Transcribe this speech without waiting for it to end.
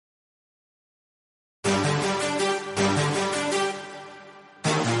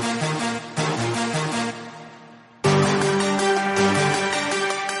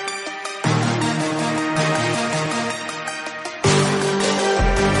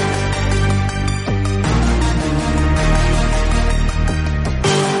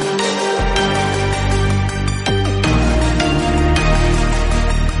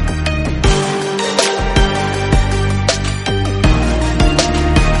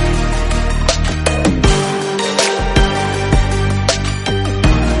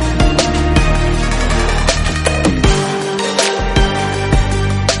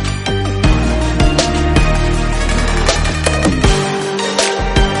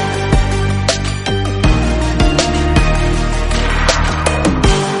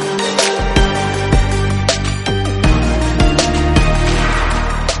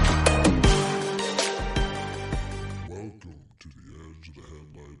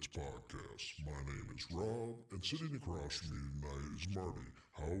Nights podcast. My name is Rob, and sitting across from me tonight is Marty.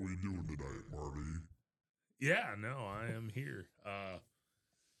 How are we doing tonight, Marty? Yeah, no, I am here.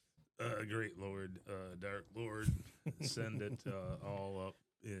 Great Lord, Dark Lord, send it all up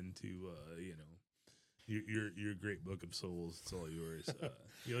into your great book of souls. It's all yours.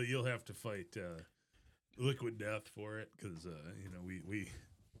 You'll have to fight liquid death for it because we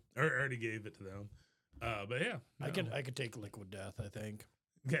already gave it to them. But yeah, no. I could take liquid death. I think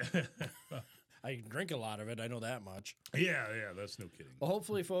Yeah, I can drink a lot of it. I know that much. yeah, that's no kidding. Well,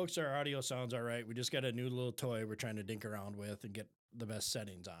 hopefully, folks, our audio sounds all right. We just got a new little toy we're trying to dink around with and get the best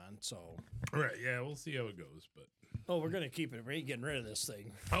settings on. So, Right, yeah, we'll see how it goes. But we're gonna keep it. We ain't getting rid of this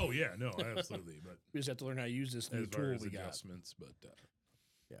thing. oh yeah, no, absolutely. But We just have to learn how to use this new as far tool as we got. adjustments, but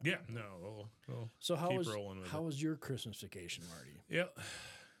yeah, no, we'll So how keep was rolling with how it. was your Christmas vacation, Marty? Yep.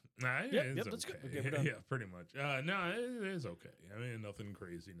 Nah, Yep, it's that's okay. good. Okay, we're done. Yeah, pretty much. No, it is okay. I mean, nothing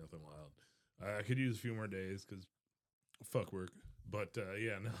crazy, nothing wild. I could use a few more days because fuck work. But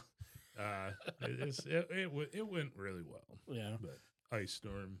yeah, no. It went really well. Yeah. But ice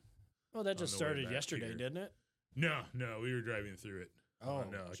storm. Oh, that just on the way started back yesterday, here. didn't it? No, we were driving through it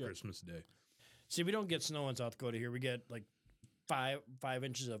on shit. Christmas Day. See, we don't get snow in South Dakota here. We get like five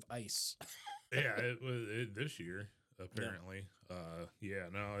inches of ice. Yeah, it was this year apparently. Yeah,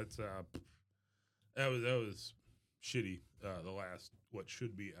 no, it's that was shitty. The last what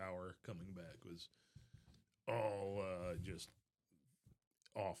should be hour coming back was all just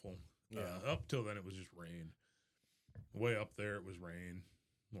awful. Yeah. Up till then it was just rain. Way up there it was rain.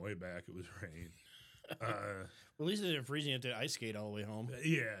 Way back it was rain. Well, at least it didn't freeze you to ice skate all the way home.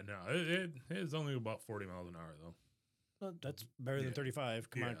 Yeah, no, it is only about 40 miles an hour though. Well, that's better than Yeah. 35.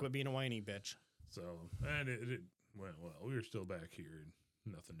 Come on, Yeah. quit being a whiny bitch. So and it went well. We were still back here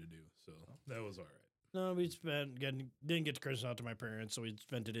and nothing to do, so that was all right. No, we didn't get to Christmas out to my parents, so we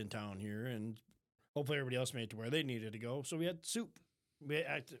spent it in town here, and hopefully everybody else made it to where they needed to go. So we had soup. We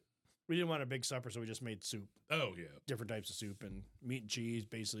didn't want a big supper, so we just made soup, Oh yeah, different types of soup, and meat and cheese,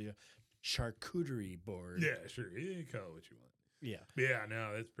 basically a charcuterie board. yeah, sure. You can call it what you want. Yeah. Yeah,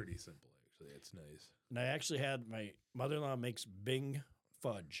 no, it's pretty simple actually. It's nice. And I actually had my mother-in-law makes Bing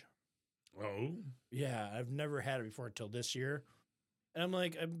fudge. Oh, Yeah, I've never had it before until this year. And I'm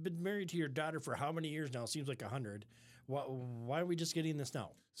like, I've been married to your daughter for how many years now? It seems like 100. Why are we just getting this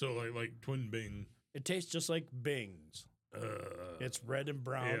now? so like Twin Bing. It tastes just like Bing's. It's red and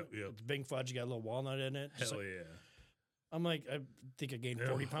brown. Yep. It's Bing fudge. You got a little walnut in it. Just Hell like- yeah. I'm like, I think I gained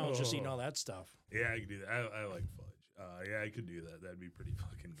 40 pounds just eating all that stuff. Yeah, I could do that. I like fudge. Yeah, I could do that. That'd be pretty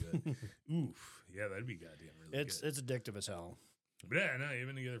fucking good. Oof. Yeah, that'd be goddamn really good. It's addictive as hell. But yeah, no, you've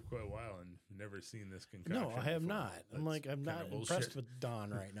been together for quite a while and never seen this concoction. No, I have before. not. I'm That's like, I'm kinda not bullshit. impressed with Dawn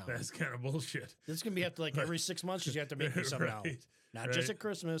right now. That's kind of bullshit. This is going to be after like every 6 months, you have to make me something out. Right, Not just right. at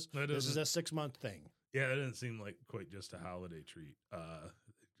Christmas. That This is doesn't- a 6-month thing. Yeah, that doesn't seem like quite just a holiday treat.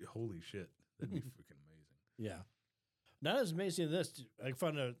 Holy shit. That'd be freaking amazing. Yeah. Not as amazing as this. I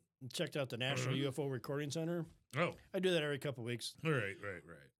checked out the National UFO Recording Center. Oh, I do that every couple of weeks. right.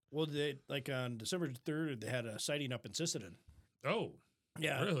 Well, they like on December 3rd, they had a sighting up in Sisseton. Oh,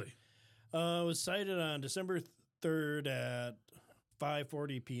 Yeah. really? It was sighted on December 3rd at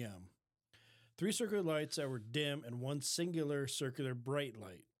 5:40 p.m. 3 circular lights that were dim and 1 singular circular bright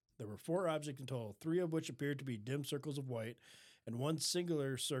light. There were 4 objects in total, 3 of which appeared to be dim circles of white and 1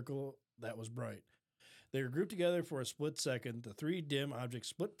 singular circle that was bright. They were grouped together for a split second. The 3 dim objects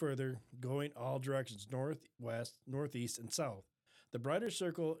split further, going all directions north, west, northeast, and south. The brighter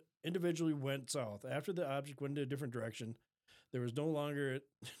circle individually went south. After the object went in a different direction, there was no longer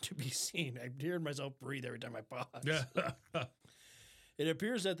to be seen. I'm hearing myself breathe every time I pause. Yeah. It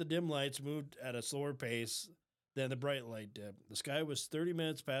appears that the dim lights moved at a slower pace than the bright light did. The sky was 30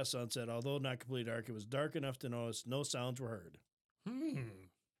 minutes past sunset. Although not completely dark, it was dark enough to notice no sounds were heard. Oh,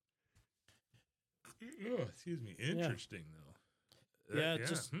 excuse me. Interesting, though. Yeah, it's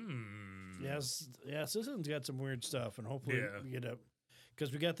just- Hmm. Yes, Sisson's got some weird stuff, and hopefully Yeah. we get up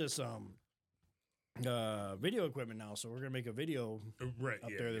because we got this video equipment now, so we're gonna make a video Right. up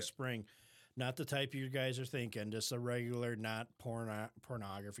yeah, there this spring. Not the type you guys are thinking, just a regular, not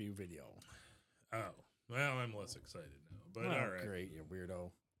pornography video. Oh, well, I'm less excited now, but Oh, all right. great, you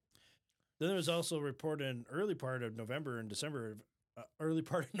weirdo. Then there was also reported in early part of November and December, early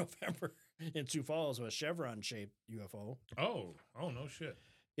part of November in Sioux Falls, a chevron-shaped UFO. Oh, no shit.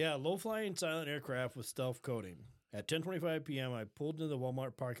 Yeah, low-flying silent aircraft with stealth coating. At 10:25 p.m., I pulled into the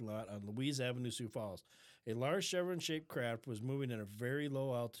Walmart parking lot on Louise Avenue, Sioux Falls. A large chevron-shaped craft was moving at a very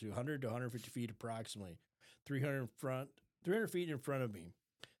low altitude, 100 to 150 feet approximately, 300 feet in front of me.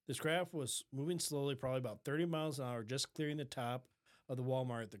 This craft was moving slowly, probably about 30 miles an hour, just clearing the top of the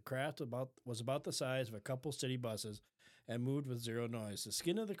Walmart. The craft was about the size of a couple city buses and moved with zero noise. The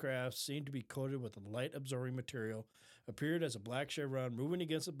skin of the craft seemed to be coated with a light-absorbing material, appeared as a black chevron moving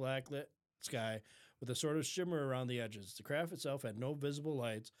against the black-lit sky with a sort of shimmer around the edges. The craft itself had no visible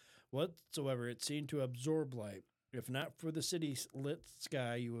lights whatsoever. It seemed to absorb light. If not for the city-lit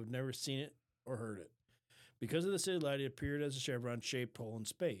sky, you would have never seen it or heard it. Because of the city light, it appeared as a chevron-shaped hole in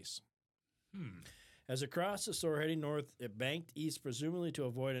space. As it crossed the store heading north, it banked east, presumably to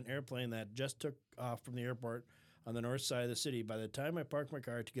avoid an airplane that just took off from the airport on the north side of the city. By the time I parked my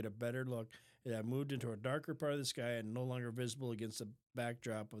car to get a better look, it had moved into a darker part of the sky and no longer visible against the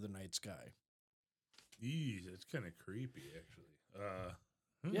backdrop of the night sky. Jeez, it's kind of creepy,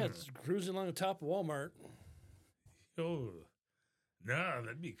 actually. Yeah, it's cruising along the top of Walmart. Oh, no,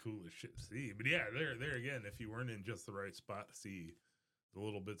 that'd be cool as shit to see. But yeah, there again, if you weren't in just the right spot to see the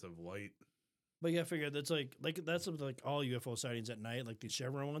little bits of light. But yeah, I figured that's like that's like all UFO sightings at night, like these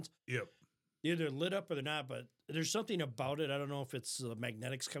chevron ones. Yep. Either they're lit up or they're not, but there's something about it. I don't know if it's the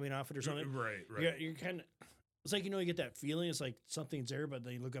magnetics coming off it or something. Right. You're kind of, it's like, you get that feeling. It's like something's there, but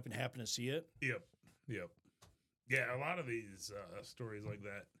then you look up and happen to see it. Yep. Yeah, a lot of these stories like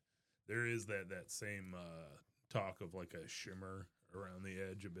that, there is that same talk of like a shimmer around the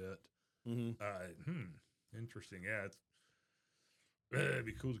edge a bit. Mm-hmm. Interesting. Yeah, it'd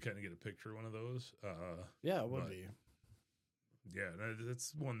be cool to kind of get a picture of one of those. Yeah, it would be. Yeah,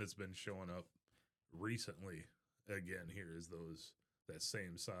 that's one that's been showing up recently. Again, here is that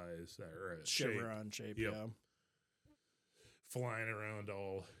same size or chevron shape. Yep. Yeah, flying around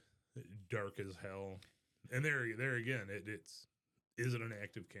all dark as hell. And there again, is it an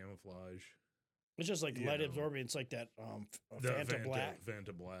active camouflage? It's just like light absorbing. It's like that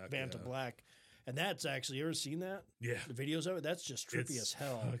Vanta Black. And that's actually, you ever seen that? Yeah. The videos of it? That's just trippy as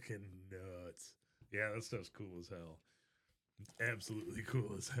hell. Fucking nuts. Yeah, that stuff's cool as hell. It's absolutely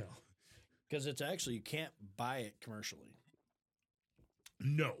cool as hell. Because it's actually, you can't buy it commercially.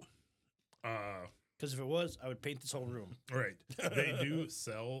 No. Because if it was, I would paint this whole room. Right. They do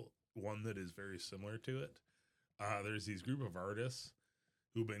sell one that is very similar to it. There's these group of artists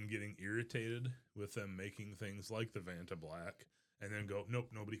who've been getting irritated with them making things like the Vanta Black and then go, nope,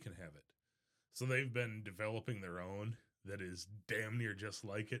 nobody can have it. So they've been developing their own that is damn near just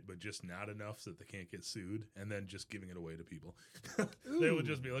like it, but just not enough so that they can't get sued, and then just giving it away to people. They would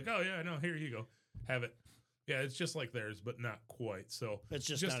just be like, oh, yeah, no, here you go. Have it. Yeah, it's just like theirs, but not quite. So it's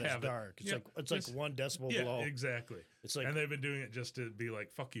just not as dark. It's like 1 decibel below. Yeah, exactly. It's like, and they've been doing it just to be like,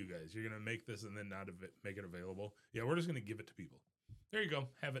 fuck you guys. You're going to make this and then not make it available. Yeah, we're just going to give it to people. There you go.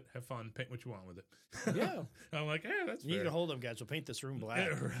 Have it. Have fun. Paint what you want with it. Yeah. I'm like, yeah, that's fair. You need to hold them, guys. We'll paint this room black.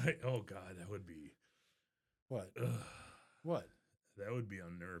 Yeah, right. Oh, God, that would be... What? What? That would be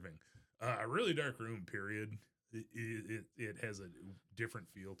unnerving. A really dark room, period. It has a different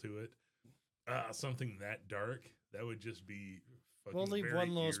feel to it. Something that dark, that would just be fucking We'll leave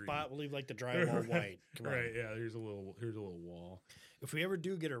one little spot. We'll leave like the drywall white. Come on. Right, yeah, here's a little wall. If we ever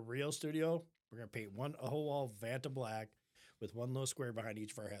do get a real studio, we're going to paint a whole wall of Vanta Black with one little square behind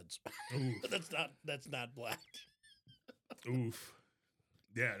each of our heads. That's not black. Oof.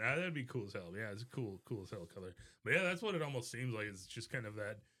 Yeah, that'd be cool as hell. Yeah, it's a cool as hell color. But yeah, that's what it almost seems like. It's just kind of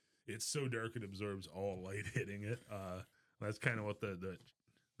that. It's so dark it absorbs all light hitting it. That's kind of what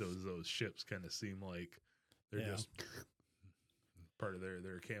those ships kind of seem like. They're just part of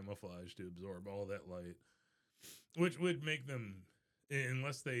their camouflage to absorb all that light, which would make them,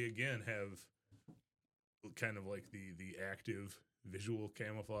 unless they again have kind of like the active visual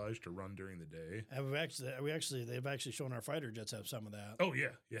camouflage to run during the day. They've actually shown our fighter jets have some of that. Oh yeah.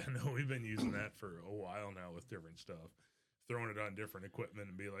 No, we've been using that for a while now with different stuff, throwing it on different equipment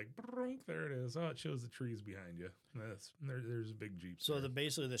and be like, there it is. Oh, it shows the trees behind you. There's a big Jeep. So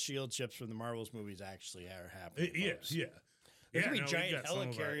basically the shield ships from the Marvels movies actually are happening. Yeah. There could be giant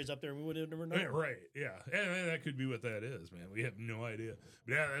helicarriers up there. We would have never known. Right. Yeah. And that could be what that is, man. We have no idea.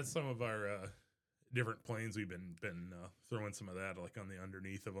 But yeah, that's some of our different planes. We've been throwing some of that like on the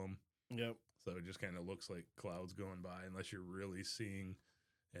underneath of them. Yep. So it just kind of looks like clouds going by, unless you're really seeing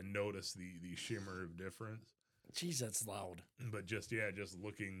and notice the shimmer of difference. Jeez, that's loud. But just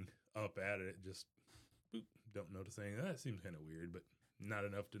looking up at it, just boop, don't notice anything. That seems kind of weird, but not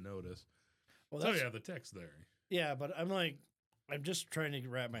enough to notice. Well, so yeah, the text there. Yeah, but I'm just trying to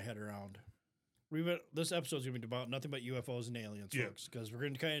wrap my head around. This episode's going to be about nothing but UFOs and aliens, folks, because we're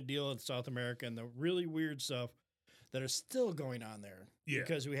going to kind of deal with South America and the really weird stuff that are still going on there. Yeah.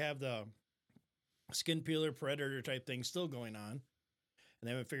 Because we have the skin peeler predator type thing still going on, and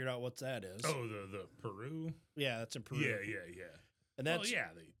they haven't figured out what that is. Oh, the Peru? Yeah, that's in Peru. Yeah. And that's, they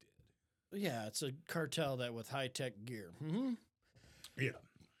did. Yeah, it's a cartel that with high-tech gear. Mm-hmm. Yeah.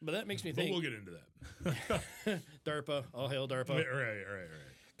 But that makes me But think. we'll get into that. DARPA, all hail DARPA. Right.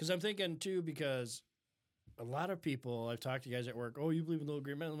 Because I'm thinking too, because a lot of people I've talked to guys at work, oh, you believe in little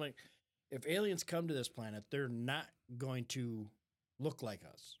green men? I'm like, if aliens come to this planet, they're not going to look like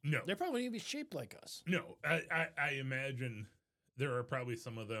us. No. They're probably going to be shaped like us. No, I imagine there are probably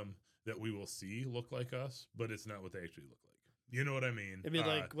some of them that we will see look like us, but it's not what they actually look like. You know what I mean? It'd be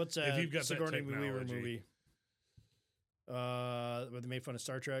like, what's that? If you've got Sigourney that Weaver technology. movie. Where they made fun of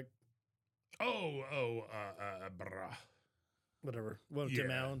Star Trek. Brah. Whatever. Well, Tim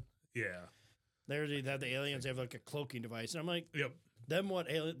Yeah. Allen. Yeah. They already have the aliens have like a cloaking device. And I'm like, Yep. them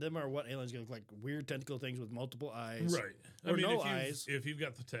are what aliens gonna look like. Weird tentacle things with multiple eyes. Right. Or no eyes. If you've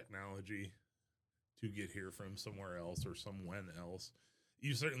got the technology to get here from somewhere else or somewhen else,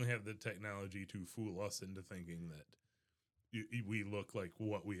 you certainly have the technology to fool us into thinking that we look like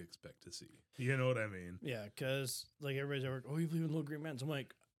what we expect to see. You know what I mean? Yeah, because like everybody's at work, oh, you believe in little green men? So I'm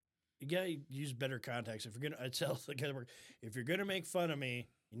like, you gotta use better context. If you're gonna, I tell the guy at work, if you're gonna make fun of me,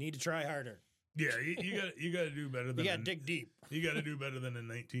 you need to try harder. Yeah, you got to do better than You gotta dig deep. You got to do better than a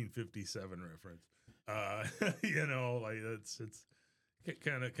 1957 reference. You know, like it's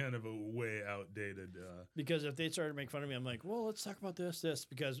kind of a way outdated. Because if they started to make fun of me, I'm like, well, let's talk about this.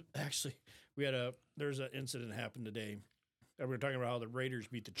 Because actually, there's an incident happened today. And we were talking about how the Raiders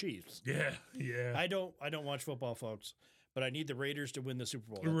beat the Chiefs. Yeah. I don't watch football, folks, but I need the Raiders to win the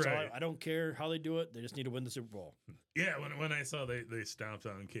Super Bowl. That's all Right. I don't care how they do it. They just need to win the Super Bowl. Yeah, when I saw they stomped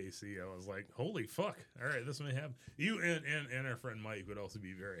on KC, I was like, holy fuck! All right, this may happen. You and our friend Mike would also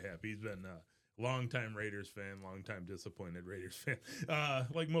be very happy. He's been a longtime Raiders fan, longtime disappointed Raiders fan,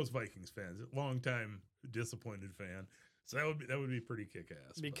 like most Vikings fans, longtime disappointed fan. So that would be pretty kick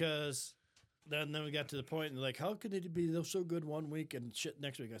ass. Because then we got to the point and they're like, how could it be so good one week and shit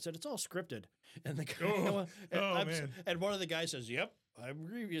next week? I said, it's all scripted. And the guy, man. And one of the guys says, yep, I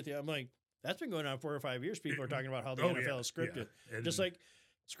agree with you. I'm like, that's been going on 4 or 5 years. People are talking about how the NFL is scripted. Yeah. And Just like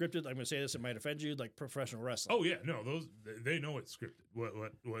scripted, I'm going to say this, it might offend you, like professional wrestling. oh yeah, no, they know it's scripted. What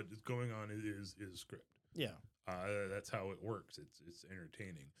is going on is script. Yeah. That's how it works. It's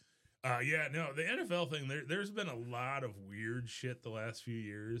entertaining. Yeah, no, the NFL thing. There's been a lot of weird shit the last few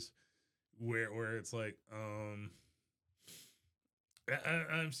years, where it's like,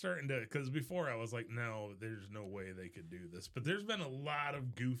 I'm starting to, because before I was like, no, there's no way they could do this. But there's been a lot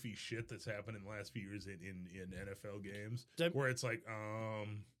of goofy shit that's happened in the last few years in NFL games, where it's like,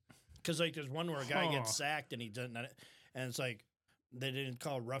 because like there's one where a guy gets sacked and he doesn't, and it's like they didn't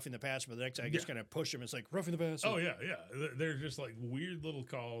call roughing the pass, but the next guy just kind of push him. It's like roughing the pass. Oh yeah. They're just like weird little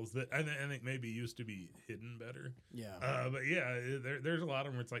calls that I think maybe used to be hidden better. Yeah. But yeah, there's a lot of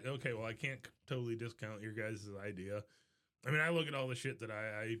them where it's like, okay, well, I can't totally discount your guys' idea. I mean, I look at all the shit that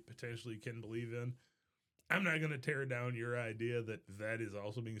I potentially can believe in. I'm not going to tear down your idea that is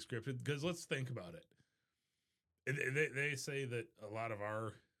also being scripted, because let's think about it. They say that a lot of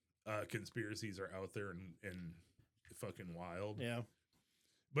our conspiracies are out there and fucking wild. Yeah.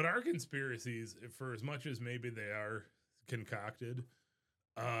 But our conspiracies, for as much as maybe they are concocted,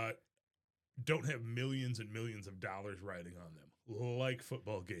 don't have millions and millions of dollars riding on them, like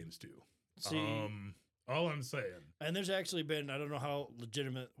football games do. See, all I'm saying. and there's actually been, I don't know how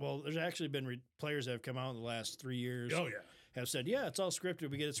legitimate, well, there's actually been players that have come out in the last 3 years. Oh, yeah. Have said, yeah, it's all scripted.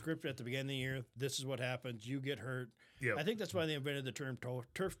 We get it scripted at the beginning of the year. This is what happens. You get hurt. Yeah. I think that's why they invented the term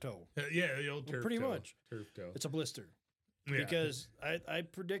turf toe. Yeah, the old turf pretty toe. much. Turf toe. It's a blister. Yeah. Because I'm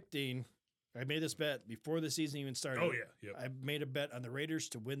predicting, I made this bet before the season even started. Oh, yeah. Yep. I made a bet on the Raiders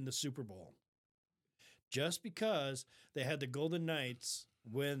to win the Super Bowl. Just because they had the Golden Knights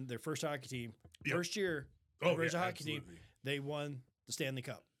win their first hockey team. Yep. First year, Oh, as a yeah, hockey team, absolutely. they won the Stanley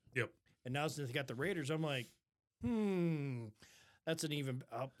Cup. Yep. And now since they got the Raiders, I'm like, that's an even.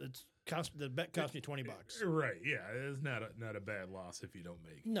 The bet cost me $20. Right. Yeah. It's not a bad loss if you don't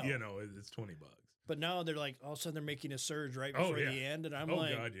make it. No. You know, it's $20. But now they're like, all of a sudden they're making a surge right before yeah. the end, and I'm Oh,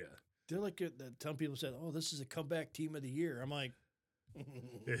 like, God, yeah. they're like, some people said, oh, this is a comeback team of the year. I'm like,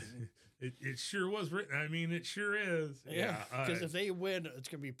 It sure was written. I mean, it sure is. yeah, because if they win, it's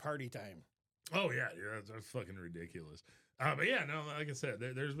gonna be party time. Oh yeah, that's fucking ridiculous. But yeah, no, like I said,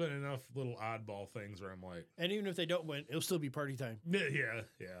 there's been enough little oddball things where I'm like, And even if they don't win, it'll still be party time. yeah.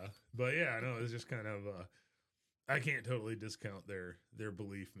 But yeah, no, it's just kind of, I can't totally discount their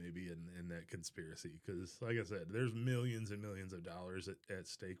belief maybe in that conspiracy, because like I said, there's millions and millions of dollars at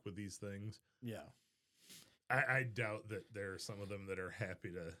stake with these things. Yeah. I doubt that there are some of them that are happy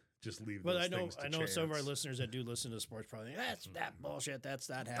to just leave. But those I know things to some of our chance. listeners that do listen to sports probably, that's that bullshit. That's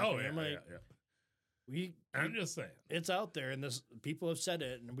not Oh happening. yeah, I'm like, yeah. I'm just saying. It's out there, and people have said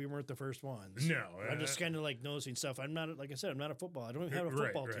it, and we weren't the first ones. No. I'm just kind of like noticing stuff. I'm not, like I said, I'm not a football. I don't even have a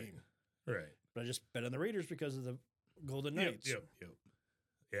football team. Right. But I just bet on the Raiders because of the Golden Knights. Yep.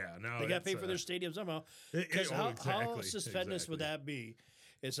 Yeah, no. They got paid for their stadium somehow. Because how stupendous would that be?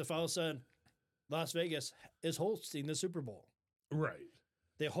 Is if all of a sudden Las Vegas is hosting the Super Bowl. Right.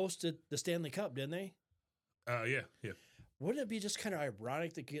 They hosted the Stanley Cup, didn't they? Yeah. Wouldn't it be just kind of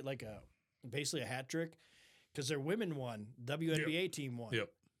ironic to get like basically a hat trick? Because their women won, WNBA team won. Yep.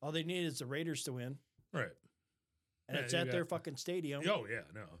 All they need is the Raiders to win. Right. And it's at their fucking stadium. Oh, yeah,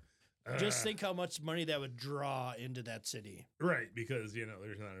 no. Just think how much money that would draw into that city. Right, because,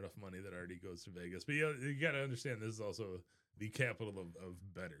 there's not enough money that already goes to Vegas. But you got to understand, this is also the capital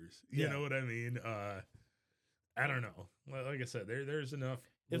of bettors. You know what I mean? I don't know. Like I said, there's enough.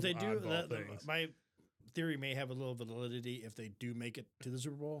 If they do, things. My theory may have a little validity if they do make it to the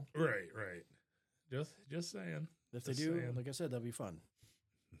Super Bowl. Right. Just saying. If they do, like I said, that'll be fun.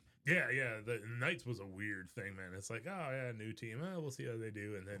 Yeah. The Knights was a weird thing, man. It's like, oh yeah, new team. We'll see how they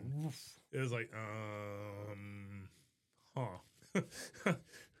do, and then it was like,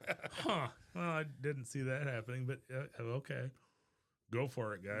 Well, I didn't see that happening, but okay, go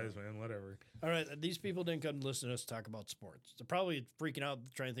for it, guys, man. Whatever. All right, these people didn't come to listen to us talk about sports. They're probably freaking out,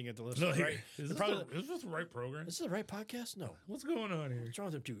 trying to think of the listen. Right? Is this the right program? Is this the right podcast? No. What's going on here? What's wrong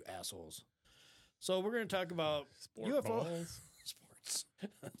with them two assholes? So we're going to talk about UFO balls.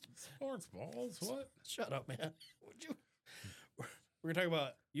 Sports balls. What? Shut up, man. Would you? We're going to talk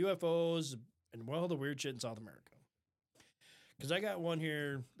about UFOs and the weird shit in South America. Because I got one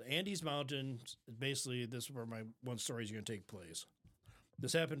here, the Andes Mountains. Basically, this is where my one story is going to take place.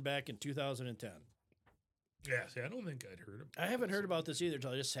 This happened back in 2010. Yeah, see, I don't think I'd heard of it. I haven't heard about this either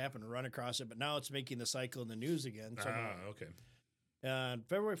until I just happened to run across it, but now it's making the cycle in the news again. Okay. On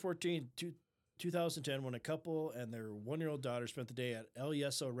February 14th, 2010, when a couple and their 1-year-old daughter spent the day at El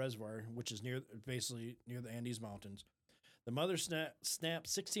Yeso Reservoir, which is basically near the Andes Mountains, the mother snapped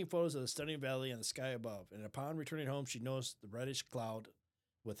 16 photos of the stunning valley and the sky above, and upon returning home, she noticed the reddish cloud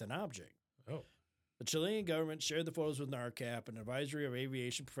with an object. Oh. The Chilean government shared the photos with NARCAP, an advisory of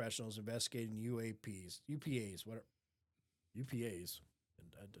aviation professionals investigating UPAs.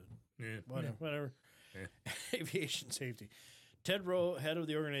 Whatever. Yeah. Aviation safety. Ted Rowe, head of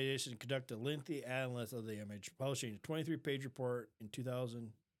the organization, conducted a lengthy analysis of the image, publishing a 23-page report in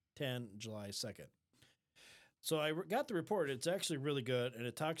 2010, July 2nd. So I got the report. It's actually really good, and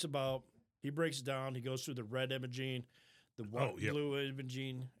it talks about, he breaks it down. He goes through the red imaging, the blue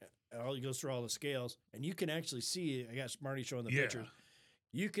imaging. He goes through all the scales, and you can actually see, I got Marty showing the pictures.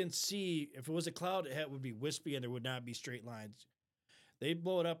 You can see, if it was a cloud, it would be wispy, and there would not be straight lines. They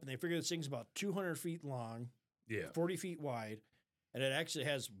blow it up, and they figure this thing's about 200 feet long, 40 feet wide, and it actually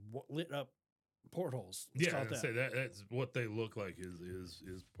has lit up portholes. That's what they look like is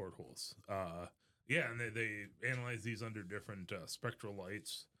portholes. And they analyze these under different spectral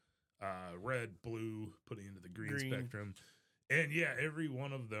lights, red, blue, putting into the green spectrum. And every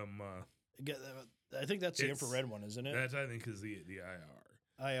one of them. I think that's the infrared one, isn't it? That I think is the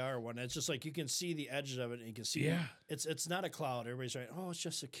IR one. It's just like you can see the edges of it, and you can see. Yeah. It's not a cloud. Everybody's saying, "Oh, it's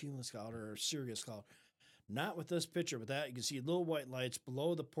just a cumulus cloud or a Sirius cloud." Not with this picture. With that, you can see little white lights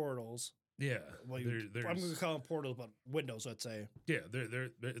below the portals. Yeah. Well, I'm going to call them portals, but windows, let's say. Yeah,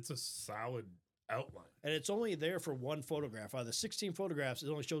 it's a solid outline, and it's only there for one photograph. Out of the 16 photographs, it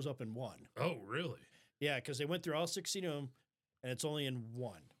only shows up in one. Oh, really? Yeah, because they went through all 16 of them, and it's only in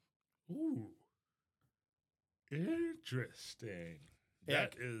one. Ooh. Interesting. Yeah.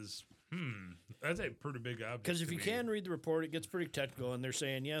 That is, that's a pretty big object. Because if you can read the report, it gets pretty technical, and they're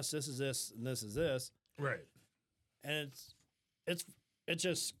saying, yes, this is this, and this is this. Right. And it's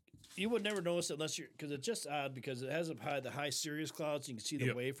just, you would never notice it unless because it's just odd because it has the high Sirius clouds, you can see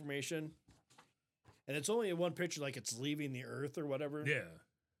the wave formation. And it's only in one picture, like it's leaving the Earth or whatever. Yeah.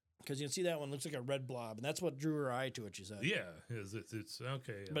 Because you can see that one looks like a red blob, and that's what drew her eye to it, she said. Yeah, it's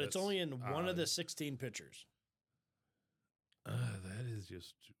okay. But it's only in one of the 16 pictures. That is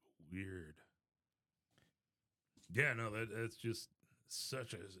just weird. Yeah, no, that's just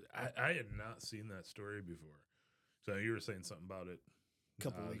such a... I had not seen that story before. So you were saying something about it a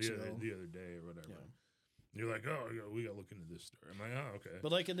couple weeks ago. The other day or whatever. Yeah. You're like, oh, we got to look into this story. I'm like, oh, okay.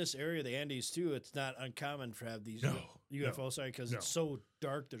 But like in this area, the Andes too, it's not uncommon to have these UFOs, because it's so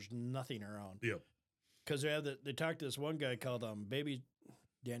dark, there's nothing around. Yep. Because they talked to this one guy called Baby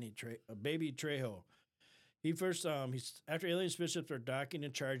Trejo. He first after alien spaceships are docking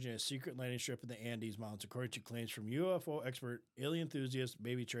and charging a secret landing strip in the Andes Mountains, according to claims from UFO expert, alien enthusiast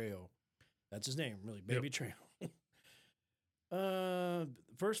Baby Trejo. That's his name, really, Baby Trejo.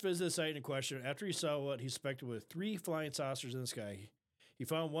 First visit the site in question. After he saw what he suspected were 3 flying saucers in the sky, he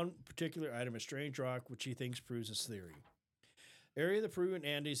found one particular item, a strange rock, which he thinks proves his theory. Area of the Peruvian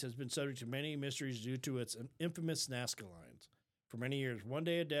Andes has been subject to many mysteries due to its infamous Nazca lines. For many years, one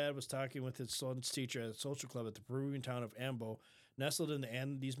day a dad was talking with his son's teacher at a social club at the Peruvian town of Ambo, nestled in the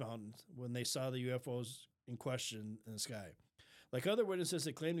Andes Mountains, when they saw the UFOs in question in the sky. Like other witnesses,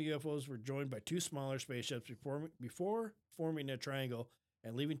 they claimed the UFOs were joined by 2 smaller spaceships before forming a triangle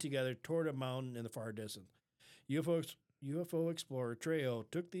and leaving together toward a mountain in the far distance. UFO explorer Trejo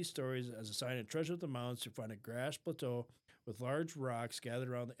took these stories as a sign of treasure of the mountains to find a grass plateau with large rocks gathered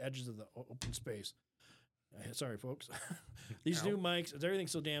around the edges of the open space. Sorry, folks. These new mics,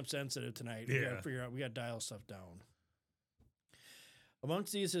 everything's so damn sensitive tonight. We gotta figure out, we gotta dial stuff down.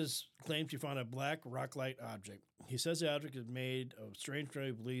 Amongst these is claims he found a black rock-like object. He says the object is made of strange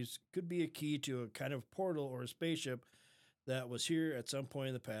material he believes could be a key to a kind of portal or a spaceship that was here at some point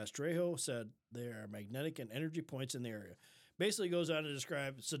in the past. Trejo said there are magnetic and energy points in the area. Basically goes on to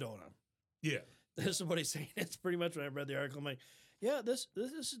describe Sedona. Yeah. This is what he's saying. It's pretty much when I read the article, I'm like, yeah, this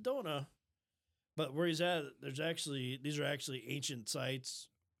is Sedona. But where he's at, these are actually ancient sites.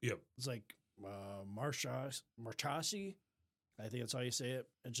 Yep. It's like Marchasi. I think that's how you say it.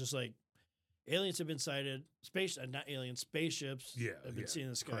 It's just like aliens have been sighted. Not aliens, spaceships have been seen in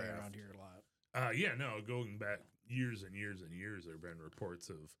the sky around here a lot. Going back years and years and years, there have been reports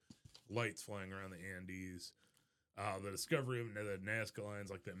of lights flying around the Andes. The discovery of the Nazca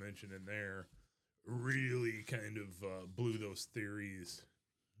lines, like they mentioned in there, really kind of blew those theories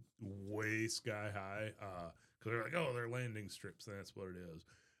way sky high. Because they're like, oh, they're landing strips, and that's what it is.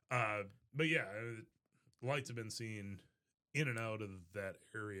 But yeah, lights have been seen in and out of that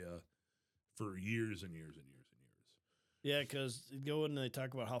area for years and years and years and years. Yeah, because go in and they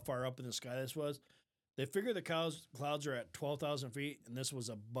talk about how far up in the sky this was. They figure the clouds are at 12,000 feet, and this was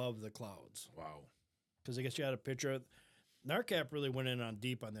above the clouds. Wow. Because I guess you had a picture of... NARCAP really went in on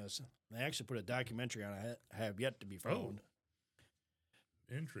deep on this. They actually put a documentary on it. I have yet to be found.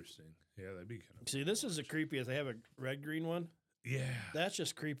 Oh. Interesting. Yeah, that'd be kind of... See, this is the creepiest. They have a red-green one. Yeah. That's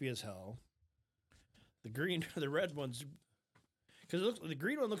just creepy as hell. The red one's... Because the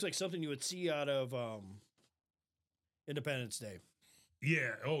green one looks like something you would see out of Independence Day.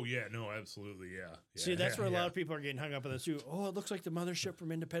 Yeah. Oh, yeah. No, absolutely. Yeah. See, that's where a lot of people are getting hung up on this too. Oh, it looks like the mothership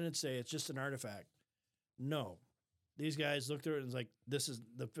from Independence Day. It's just an artifact. No. These guys looked through it and was like, this is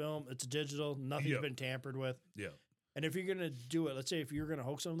the film. It's digital. Nothing's been tampered with. Yeah. And if you're going to do it, let's say if you're going to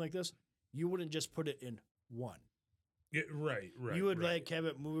hoax something like this, you wouldn't just put it in one. Yeah, right. You would like have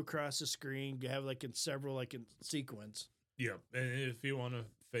it move across the screen, have like in several, like in sequence. Yep. And if you want to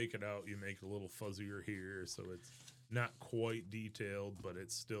fake it out, you make it a little fuzzier here so it's not quite detailed, but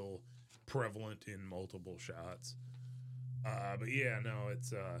it's still prevalent in multiple shots. But yeah, no,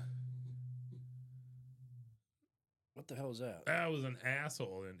 it's what the hell is that? That was an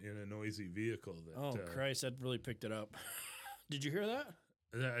asshole in a noisy vehicle. Oh Christ, that really picked it up. Did you hear that?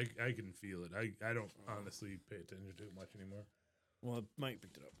 I can feel it. I don't honestly pay attention to it much anymore. Well, Mike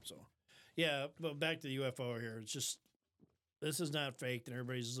picked it up, so yeah. But back to the UFO here. It's just this is not faked, and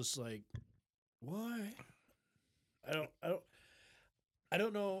everybody's just like, why? I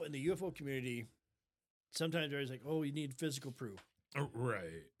don't know. In the UFO community, sometimes everybody's like, oh, you need physical proof. Oh,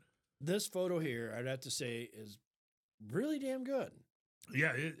 right. This photo here, I'd have to say, is really damn good.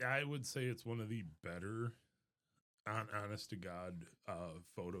 Yeah, I would say it's one of the better, honest to God,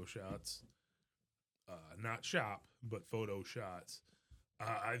 photo shots. Not shop, but photo shots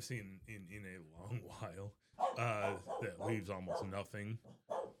I've seen in a long while. That leaves almost nothing.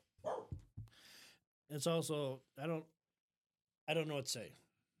 It's also I don't know what to say.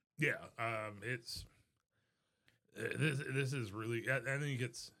 Yeah, it's this is really. I think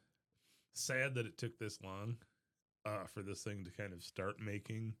it's sad that it took this long for this thing to kind of start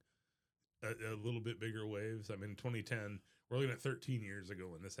making a little bit bigger waves. I mean, 2010, we're looking at 13 years ago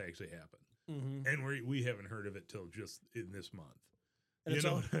when this actually happened, and we haven't heard of it till just in this month. And you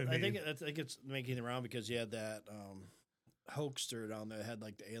know what I mean? I think it's making it around because you had that hoaxer down there that had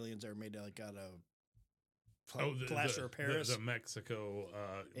like the aliens that were made like out of plaster of Paris. The Mexico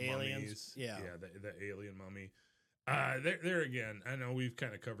aliens. Mummies. Yeah. The alien mummy. There again, I know we've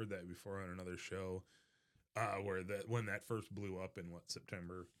kind of covered that before on another show when that first blew up in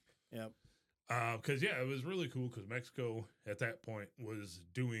September. Yep. Because it was really cool because Mexico at that point was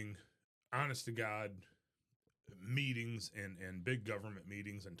doing honest to God meetings and big government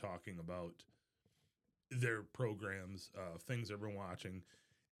meetings and talking about their programs, things they've been watching.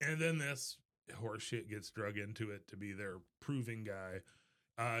 And then this horse shit gets drug into it to be their proving guy.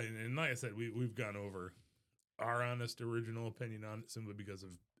 And like I said, we've gone over our honest original opinion on it simply because of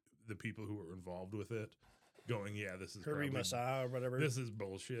the people who were involved with it going, yeah, this is Kirby probably, Massa or whatever. this is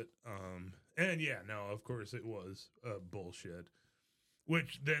bullshit. And yeah, no, of course it was bullshit.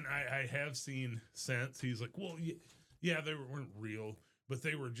 Which then I have seen since. He's like, well, yeah, they weren't real, but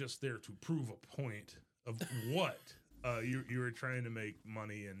they were just there to prove a point of what you were trying to make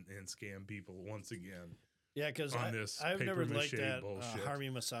money and scam people once again. Yeah, because I've never liked that bullshit. Harvey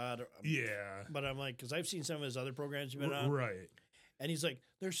Massad. Yeah, But I'm like, because I've seen some of his other programs you've been on. right. And he's like,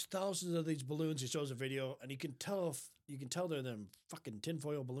 there's thousands of these balloons. He shows a video, and you can tell they're them fucking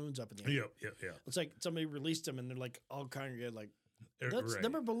tinfoil balloons up in the air. Yep. It's like somebody released them, and they're like all congregated, like, Right.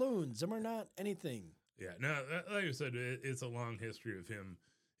 them are balloons. Them are not anything. Yeah, no, like I said, it's a long history of him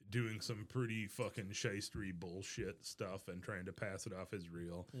doing some pretty fucking shystery bullshit stuff and trying to pass it off as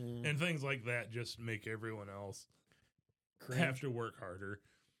real. And things like that just make everyone else have to work harder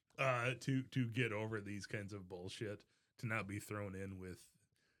to get over these kinds of bullshit, to not be thrown in with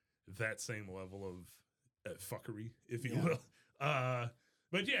that same level of fuckery, if you will.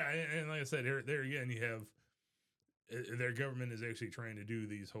 But yeah, and like I said, there again, you have their government is actually trying to do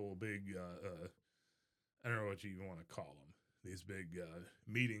these whole big, I don't know what you even want to call them, these big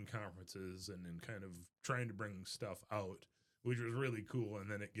meeting conferences and kind of trying to bring stuff out, which was really cool. And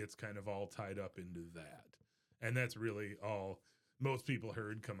then it gets kind of all tied up into that. And that's really all most people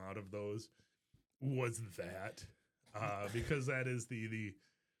heard come out of those was that, because that is the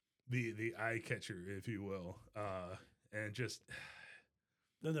eye catcher, if you will. And just...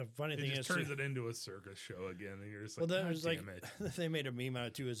 Then the funny thing is, turns it into a circus show again, and you're just like, well, then God there's like damn they made a meme out of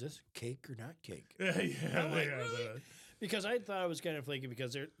it too. Is this cake or not cake? it. Yeah, I'm like, yeah, really? Because I thought it was kind of flaky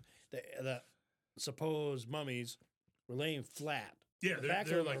because the supposed mummies were laying flat. yeah, The back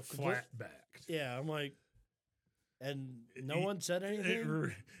they're of like them flat backed. Yeah, I'm like, and no one said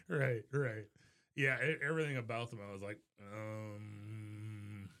anything. Right. Yeah, everything about them, I was like,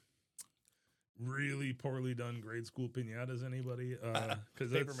 really poorly done grade school piñatas, anybody?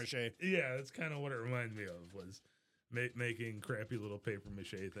 Because Paper mache. Yeah, that's kind of what it reminded me of, was making crappy little paper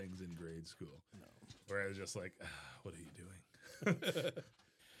mache things in grade school. No. Where I was just like, what are you doing?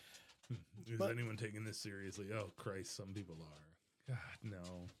 Is anyone taking this seriously? Oh, Christ, some people are. God,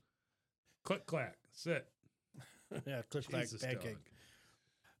 no. Click, clack, sit. Yeah, click clack Jesus, pancake. dog.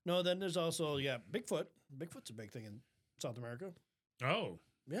 No, then there's also Bigfoot. Bigfoot's a big thing in South America. Oh.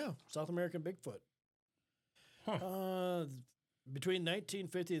 Yeah, South American Bigfoot. Huh. Between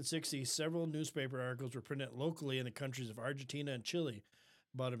 1950 and 60, several newspaper articles were printed locally in the countries of Argentina and Chile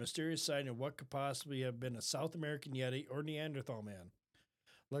about a mysterious sighting of what could possibly have been a South American Yeti or Neanderthal man.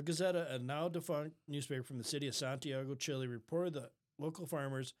 La Gazeta, a now defunct newspaper from the city of Santiago, Chile, reported that local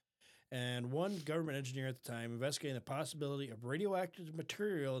farmers and one government engineer at the time investigating the possibility of radioactive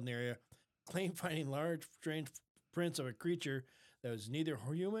material in the area claimed finding large, strange prints of a creature that was neither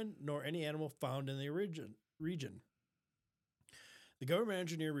human nor any animal found in the region. The government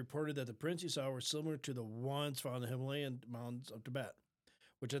engineer reported that the prints he saw were similar to the ones found in the Himalayan mountains of Tibet,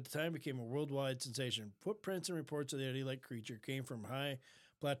 which at the time became a worldwide sensation. Footprints and reports of the Yeti-like creature came from high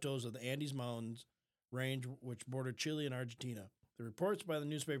plateaus of the Andes Mountains range, which bordered Chile and Argentina. The reports by the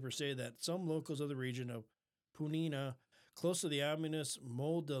newspaper say that some locals of the region of Punina, close to the ominous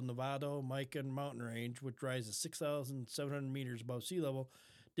Mole del Nevado Mican mountain range, which rises 6,700 meters above sea level,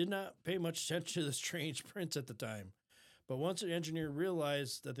 did not pay much attention to the strange prints at the time. But once the engineer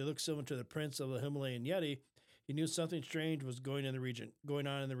realized that they looked similar to the prints of the Himalayan Yeti, he knew something strange was going on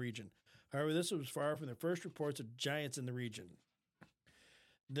in the region. However, this was far from the first reports of giants in the region.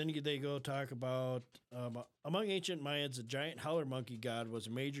 Then they go talk about, among ancient Mayans, the giant howler monkey god was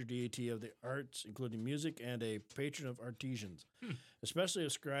a major deity of the arts, including music, and a patron of artisans, especially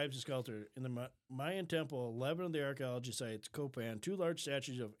of scribes and sculptors. In the Mayan temple, 11 of the archaeology sites, Copan, 2 large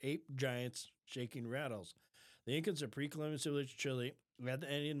statues of ape giants shaking rattles. The Incans of pre-Columbian civilization Chile, at the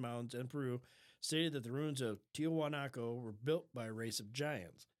Andean Mountains, and Peru, stated that the ruins of Tiwanaku were built by a race of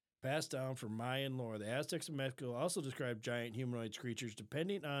giants, passed down from Mayan lore. The Aztecs of Mexico also described giant humanoid creatures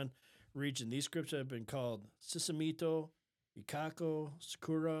depending on region. These scripts have been called Sisamito, Ikako,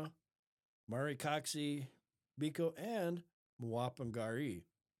 Sakura, Marikaxi, Biko, and Mwapangari,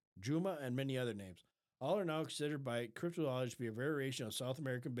 Juma, and many other names. All are now considered by cryptozoologists to be a variation of South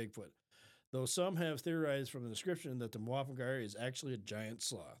American Bigfoot, though some have theorized from the description that the Mwapangari is actually a giant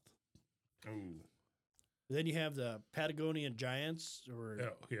sloth. Oh. Then you have the Patagonian giants, or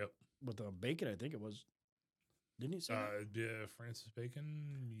with Bacon, I think it was. Didn't he say that? Yeah, Francis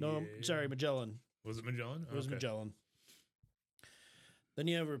Bacon? No, Yeah. sorry, Magellan. Was it Magellan? It was Magellan. Then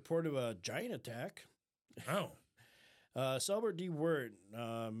you have a report of a giant attack. Oh. Selbert de Wert,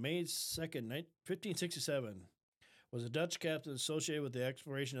 May 2nd, 1567, was a Dutch captain associated with the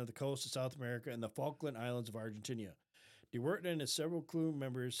exploration of the coast of South America and the Falkland Islands of Argentina. De Wert and his several crew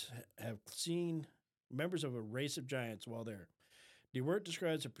members have seen members of a race of giants while there. De Wert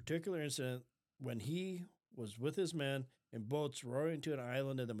describes a particular incident when he was with his men in boats rowing to an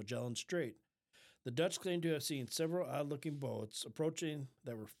island in the Magellan Strait. The Dutch claim to have seen several odd-looking boats approaching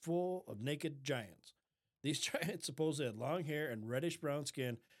that were full of naked giants. These giants supposedly had long hair and reddish-brown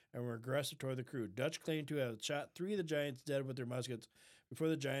skin and were aggressive toward the crew. Dutch claim to have shot 3 of the giants dead with their muskets before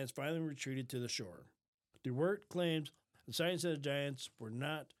the giants finally retreated to the shore. De Wert claims the sightings of the giants were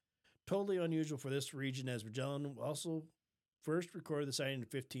not totally unusual for this region, as Magellan also first recorded the sighting in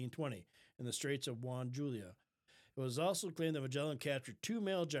 1520 in the Straits of Juan Julia. It was also claimed that Magellan captured 2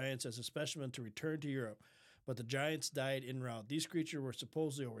 male giants as a specimen to return to Europe, but the giants died en route. These creatures were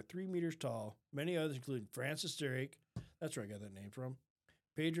supposedly over 3 meters tall. Many others, including Francis Drake, that's where I got that name from,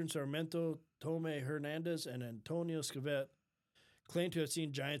 Pedro Sarmiento, Tome Hernandez, and Antonio Scavet, claimed to have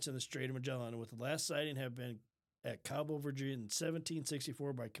seen giants in the Strait of Magellan, with the last sighting have been at Cabo Virgin in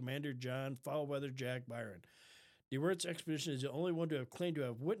 1764 by Commander John Foulweather Jack Byron. De Wert's expedition is the only one to have claimed to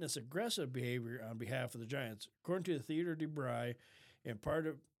have witnessed aggressive behavior on behalf of the giants. According to the Theodore de Bry, in part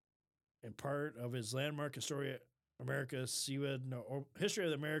of his landmark History of History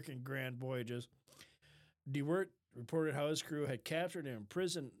of the American Grand Voyages, de Wert reported how his crew had captured and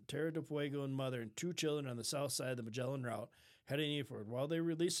imprisoned Terra del Fuego and mother and 2 children on the south side of the Magellan route, heading eastward. While they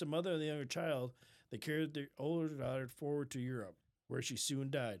released the mother and the younger child, they carried their older daughter forward to Europe, where she soon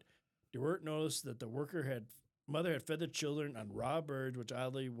died. De Wert noticed that the mother had fed the children on raw birds, which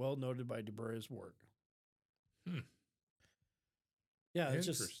oddly well noted by de Bruy's work. Yeah, it's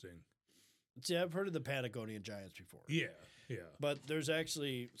interesting. See, I've heard of the Patagonian giants before. Yeah. But there's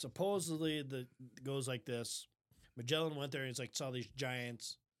actually, supposedly, goes like this. Magellan went there and saw these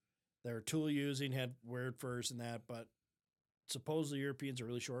giants that were tool using, had weird furs and that, but supposedly Europeans are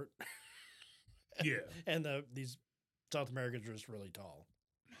really short. Yeah. And these South Americans are just really tall.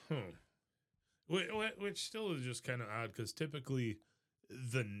 Which still is just kind of odd, because typically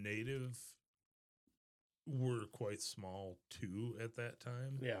the native were quite small too at that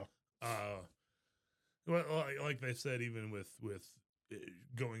time. Yeah. Well, like they said, even with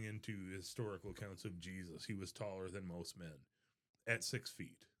going into historical accounts of Jesus, he was taller than most men at 6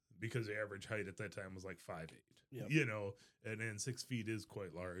 feet, because the average height at that time was like 5'8". Yep. You know, and 6 feet is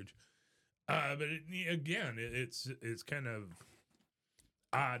quite large. But it's kind of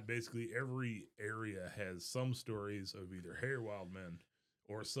odd. Basically, every area has some stories of either hair wild men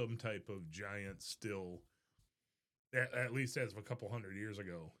or some type of giant still, at least as of a couple hundred years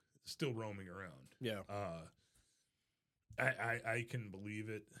ago, still roaming around. Yeah. I can believe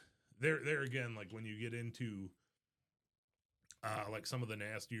it. There again, like when you get into like some of the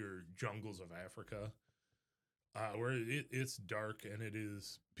nastier jungles of Africa, where it's dark and it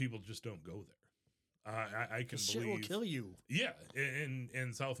is, people just don't go there. I can Shit believe will kill you. Yeah,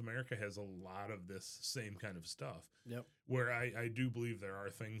 and South America has a lot of this same kind of stuff. Yep. Where I do believe there are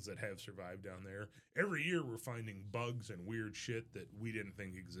things that have survived down there. Every year we're finding bugs and weird shit that we didn't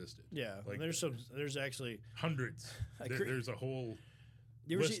think existed. Yeah, like there's actually hundreds. There's a whole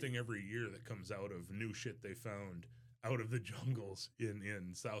listing every year that comes out of new shit they found out of the jungles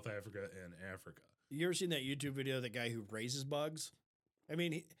in South Africa and Africa. You ever seen that YouTube video of the guy who raises bugs? I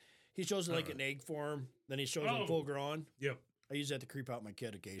mean, he shows it like an egg form, then he shows them full grown. Yep. I use that to creep out my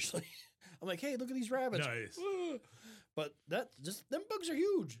kid occasionally. I'm like, hey, look at these rabbits. Nice. But them bugs are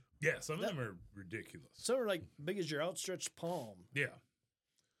huge. Yeah, some of them are ridiculous. Some are like big as your outstretched palm. Yeah.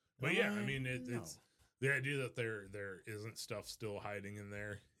 But yeah, I mean, it's the idea that there isn't stuff still hiding in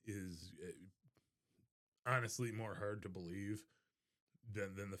there is honestly more hard to believe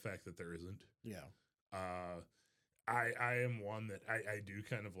than the fact that there isn't. Yeah. I am one that I do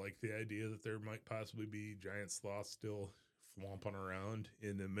kind of like the idea that there might possibly be giant sloths still flomping around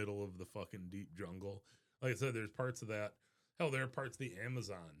in the middle of the fucking deep jungle. Like I said, there's parts of that. Hell, there are parts of the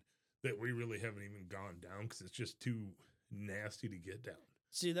Amazon that we really haven't even gone down because it's just too nasty to get down.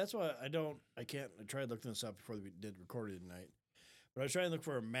 See, that's why I tried looking this up before we did record it tonight. But I was trying to look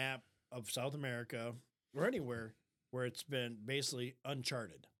for a map of South America or anywhere where it's been basically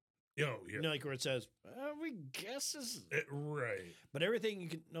uncharted. Yeah. You know, like where it says, we guess this. Right. But everything you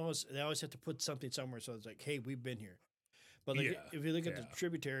can notice, they always have to put something somewhere. So it's like, hey, we've been here. But like, if you look at the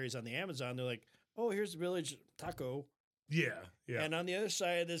tributaries on the Amazon, they're like, oh, here's the village taco. Yeah. And on the other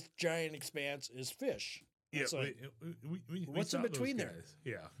side of this giant expanse is fish. Yeah. Like, we what's in between there?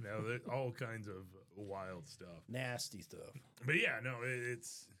 Yeah. No, there's all kinds of wild stuff. Nasty stuff. But yeah, no,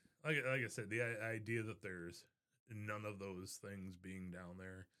 it's like I said, the idea that there's none of those things being down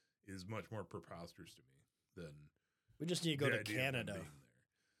there is much more preposterous to me than We just need to go the to idea of them Canada. being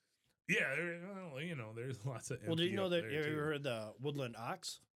there. Yeah, well, you know, there's lots of. Well, do you empty know up that? there, Have you too. ever heard the woodland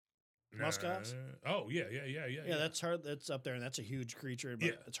ox? muskox? Oh yeah. Yeah, that's hard. That's up there, and that's a huge creature, but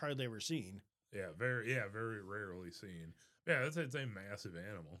Yeah. it's hardly ever seen. very rarely seen. Yeah, it's a massive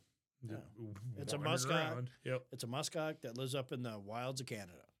animal. Yeah. W- It's a wandering muskox. around. Yep. It's a muskox that lives up in the wilds of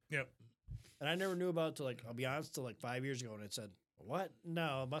Canada. Yep. And I never knew about it till I'll be honest, till 5 years ago, and it said, "What?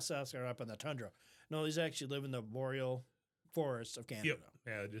 No, muskox are up in the tundra. No, these actually live in the boreal forests of Canada." Yep.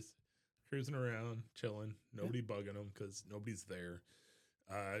 Yeah, just cruising around, chilling. Nobody bugging them because nobody's there.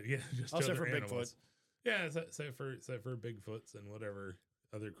 Yeah, just Also other for Bigfoot. animals. Yeah, except for Bigfoots and whatever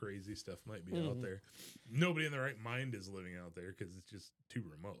other crazy stuff might be out Mhm. there. Nobody in their right mind is living out there because it's just too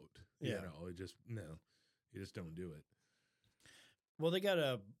remote. Yeah. You know, you just don't do it. Well, they got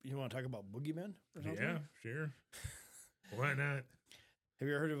you want to talk about boogeymen or something? Yeah, sure. Why not? Have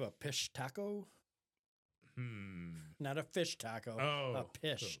you ever heard of a pish taco? Not a fish taco. Oh, A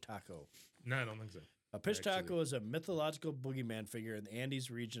pish taco. No, I don't think so. A pish Actually. taco is a mythological boogeyman figure in the Andes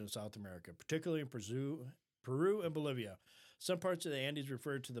region of South America, particularly in Peru and Bolivia. Some parts of the Andes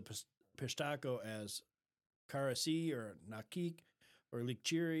refer to the pish taco as Karasi or Nakik or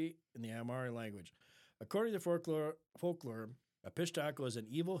Lichiri in the Amharic language. According to folklore, a pish taco is an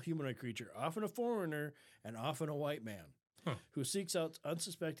evil humanoid creature, often a foreigner and often a white man, who seeks out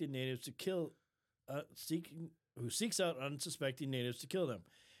unsuspecting natives to kill. Who seeks out unsuspecting natives to kill them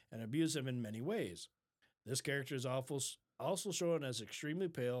and abuse them in many ways. This character is also shown as extremely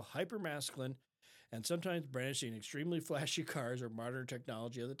pale, hyper-masculine, and sometimes brandishing extremely flashy cars or modern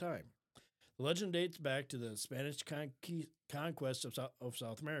technology of the time. The legend dates back to the Spanish conquest of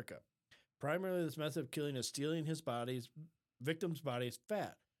South America. Primarily, this method of killing is stealing victims' bodies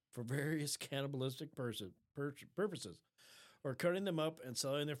fat for various cannibalistic purposes, or cutting them up and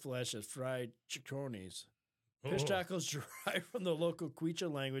selling their flesh as fried chicharrones. Pish tacos derive from the local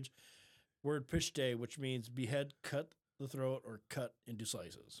Quechua language word pishte, which means behead, cut the throat, or cut into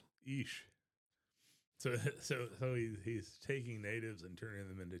slices. Eesh. So he's taking natives and turning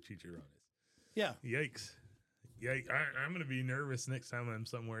them into chicharrones. Yeah. Yikes. I'm gonna be nervous next time I'm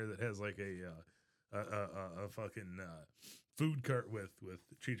somewhere that has like a fucking food cart with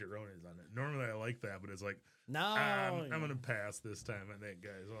chicharrones on it. Normally I like that, but it's like No, I'm gonna pass this time. I think,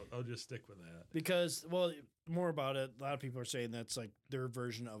 guys, I'll just stick with that. because more about it. A lot of people are saying that's like their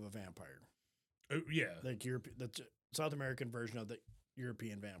version of a vampire, Oh, yeah, like that's a South American version of the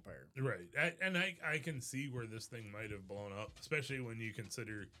European vampire. right. I can see where this thing might have blown up, especially when you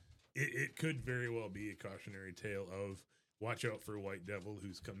consider it could very well be a cautionary tale of watch out for White Devil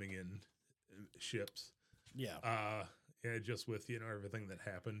who's coming in ships. Yeah. Yeah, just with everything that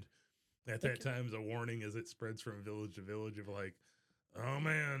happened at that time as a warning as it spreads from village to village of like, oh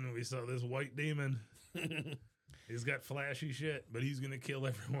man, we saw this white demon. He's got flashy shit, but he's gonna kill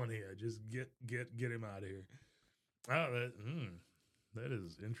everyone here. Just get him out of here. Oh, that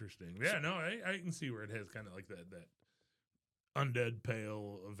is interesting. Yeah, no, I can see where it has kind of like that undead,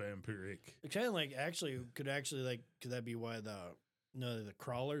 pale, vampiric. It kind of like could that be why the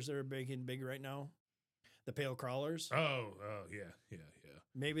crawlers that are big right now, the pale crawlers? Oh, yeah.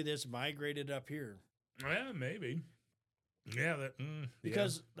 Maybe this migrated up here. Yeah, maybe. Yeah,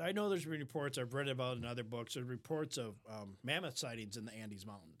 Because I know there's been reports I've read about in other books. There's reports of mammoth sightings in the Andes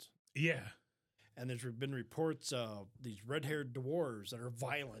Mountains, yeah. and there's been reports of these red-haired dwarves that are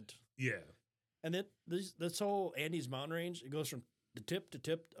violent. Yeah. And this whole Andes mountain range, it goes from the tip to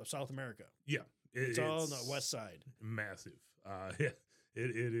tip of South America. Yeah. It's all on the west side. Massive. Yeah,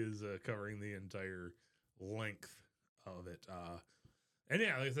 it is covering the entire length of it. And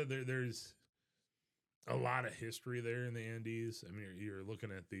yeah, like I said, there's a lot of history there in the Andes. I mean, you're looking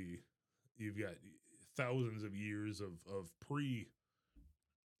at you've got thousands of years of pre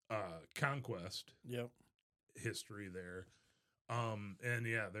conquest Yep. history there. And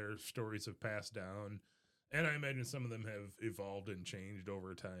yeah, their stories have passed down, and I imagine some of them have evolved and changed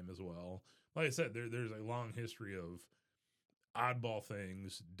over time as well. Like I said, there's a long history of oddball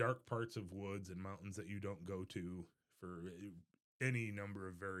things, dark parts of woods and mountains that you don't go to for any number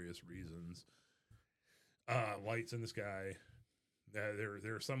of various reasons. Lights in the sky.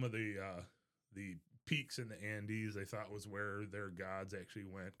 There are some of the peaks in the Andes they thought was where their gods actually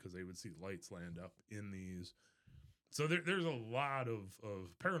went because they would see lights land up in these. So there's a lot of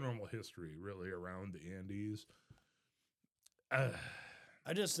paranormal history really around the Andes.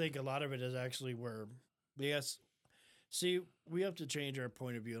 I just think a lot of it is actually where, yes, see, we have to change our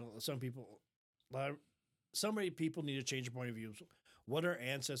point of view. So many people need to change their point of view. What our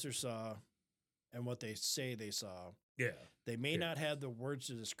ancestors saw and what they say they saw. Yeah. They may Yeah. not have the words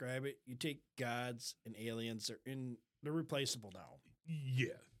to describe it. You take gods and aliens; they're replaceable now.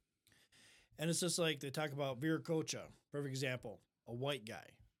 Yeah. And it's just like they talk about Viracocha, perfect example. A white guy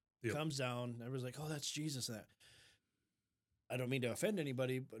Yep. comes down. Everyone's like, "Oh, that's Jesus." And that. I don't mean to offend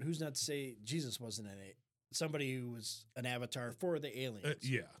anybody, but who's not to say Jesus wasn't somebody who was an avatar for the aliens?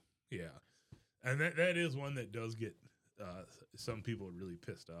 Yeah. And that is one that does get some people really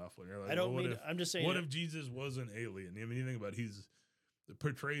pissed off when they're like, I don't well, mean. I'm just saying. what if Jesus was an alien? I mean, you think about it, he's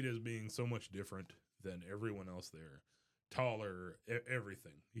portrayed as being so much different than everyone else there, taller,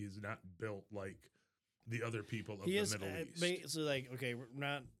 everything. He's not built like the other people of the Middle East. So like, okay,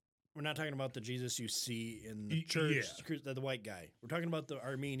 we're not talking about the Jesus you see in the church, the white guy. We're talking about the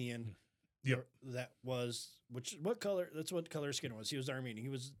Armenian. Yep. That was what color? That's what color skin was. He was Armenian. He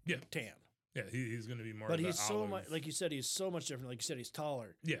was tan. Yeah, he's going to be more. But of he's so olive. much, like you said, he's so much different. Like you said, he's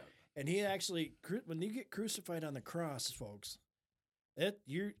taller. Yeah, and he actually, when you get crucified on the cross, folks,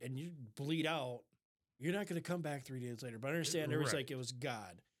 you bleed out. You're not going to come back 3 days later. But I understand there was like it was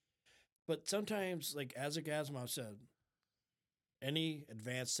God. But sometimes, like as Asimov said, any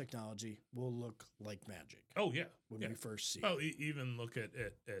advanced technology will look like magic. Oh yeah, when we first see. Oh, even look at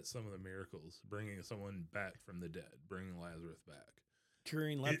some of the miracles, bringing someone back from the dead, bringing Lazarus back,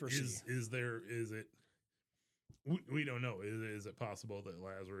 curing leprosy. Is it? We don't know. Is it possible that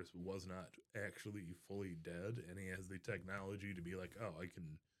Lazarus was not actually fully dead, and he has the technology to be like, oh, I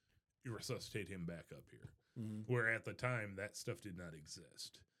can resuscitate him back up here? Mm-hmm. Where at the time that stuff did not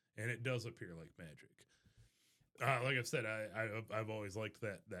exist, and it does appear like magic. Like I've said, I've always liked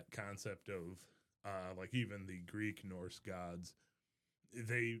that concept of like even the Greek Norse gods,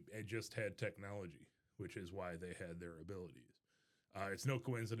 they just had technology, which is why they had their abilities. It's no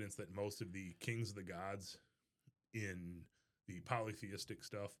coincidence that most of the kings of the gods in the polytheistic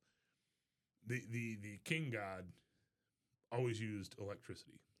stuff, the king god always used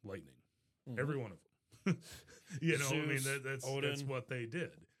electricity, lightning, every one of them. Zeus, I mean that's what they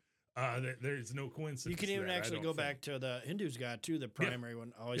did. There's no coincidence. You can even actually go back to the Hindus' god too. The primary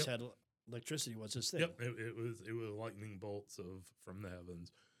one always had electricity. Was his thing? Yep, it was lightning bolts from the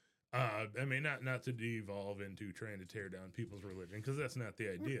heavens. I mean, not to devolve into trying to tear down people's religion, because that's not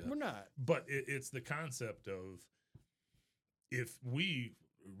the idea. We're not. But it's the concept of, if we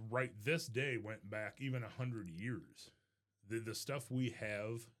right this day went back even 100 years, the stuff we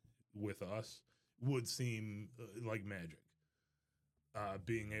have with us would seem like magic.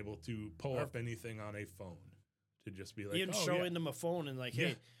 Being able to pull up anything on a phone, to just be like, even showing them a phone and like,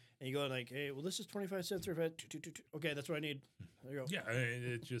 hey, and you go like, hey, well, this is 25 cents or okay, that's what I need. There you go. Yeah, I mean,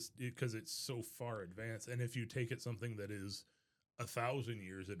 it's just because it's so far advanced, and if you take it something that is 1,000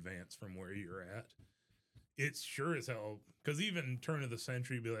 years advanced from where you're at, it's sure as hell. Because even turn of the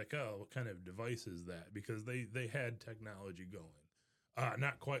century, be like, oh, what kind of device is that? Because they had technology going,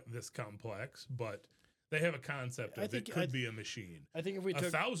 not quite this complex, but they have a concept of it could be a machine. I think if we took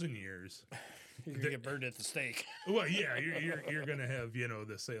 1,000 years, you're gonna get burned at the stake. Well, yeah, you're gonna have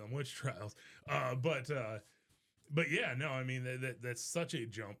the Salem witch trials, but yeah, no, I mean that's such a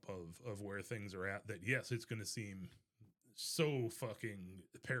jump of where things are at, that yes, it's gonna seem so fucking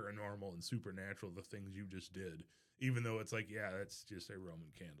paranormal and supernatural, the things you just did, even though it's like, yeah, that's just a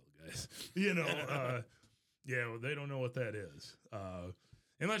Roman candle, guys. Yeah, well, they don't know what that is.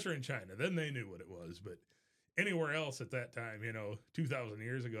 Unless you're in China, then they knew what it was. But anywhere else at that time, 2,000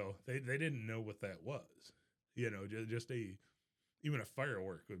 years ago, they didn't know what that was. Just even a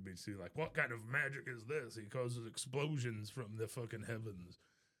firework would be like, what kind of magic is this? He causes explosions from the fucking heavens.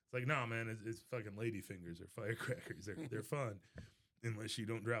 It's like, no, man, it's fucking ladyfingers or firecrackers. They're fun, unless you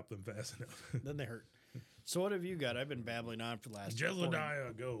don't drop them fast enough. Then they hurt. So what have you got? I've been babbling on for the last.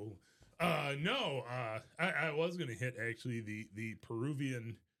 Jezediah, go. No, I was going to hit actually the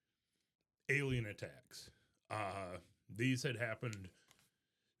Peruvian alien attacks. These had happened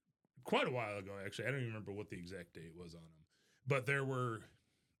quite a while ago, actually. I don't even remember what the exact date was on them. But there were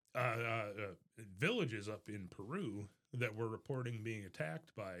villages up in Peru that were reporting being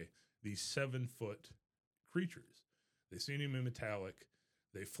attacked by these 7-foot creatures. They seemed metallic.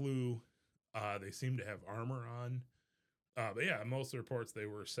 They flew. They seemed to have armor on. But yeah, most of the reports, they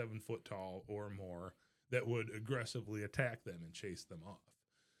were 7 foot tall or more that would aggressively attack them and chase them off.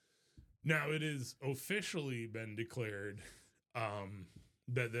 Now, it has officially been declared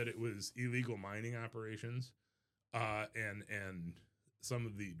that it was illegal mining operations, and some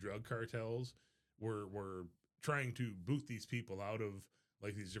of the drug cartels were trying to boot these people out of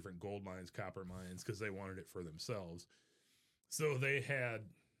like these different gold mines, copper mines, because they wanted it for themselves. So they had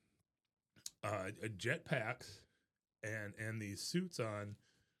jetpacks and these suits on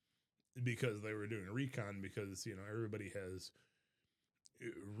because they were doing a recon because, everybody has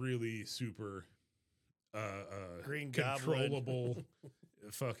really super Green Goblin. controllable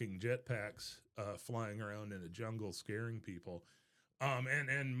fucking jetpacks flying around in a jungle scaring people.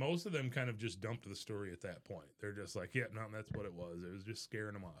 And most of them kind of just dumped the story at that point. They're just like, yeah, no, that's what it was. It was just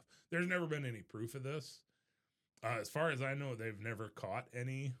scaring them off. There's never been any proof of this. As far as I know, they've never caught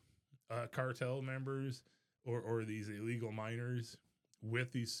any cartel members or these illegal miners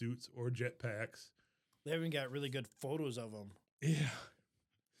with these suits or jetpacks. They haven't got really good photos of them. Yeah.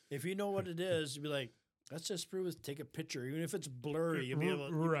 If you know what it is, you'd be like, let's just prove it. Take a picture, even if it's blurry. You'll be able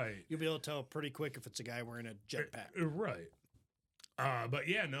to, right. You'll be able to tell pretty quick if it's a guy wearing a jetpack. Right. But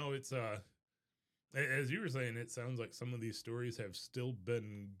yeah, no, it's as you were saying, it sounds like some of these stories have still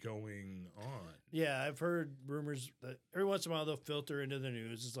been going on. Yeah, I've heard rumors that every once in a while they'll filter into the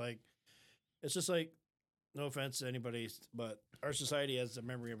news. It's just like, no offense to anybody, but our society has the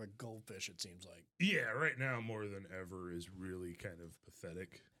memory of a goldfish, it seems like. Yeah, right now more than ever is really kind of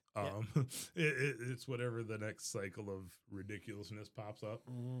pathetic. It's whatever the next cycle of ridiculousness pops up,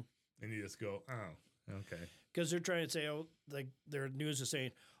 and you just go, oh, okay. Because they're trying to say, like their news is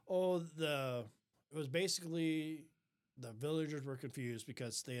saying, it was basically the villagers were confused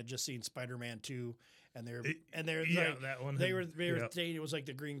because they had just seen Spider-Man 2, and they're like, that one. They were saying it was like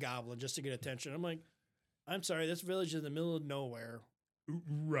the Green Goblin just to get attention. I'm like, I'm sorry, this village is in the middle of nowhere.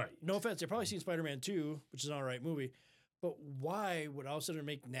 Right. No offense, they've probably seen Spider-Man 2, which is an all right movie, but why would all of a sudden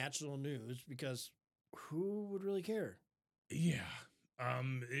make national news? Because who would really care? Yeah.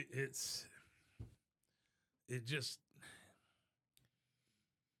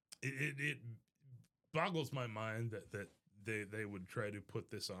 It boggles my mind that they would try to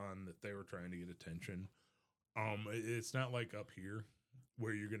put this on, that they were trying to get attention. It's not like up here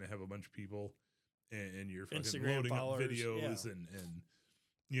where you're going to have a bunch of people and you're fucking Instagram loading followers, up videos and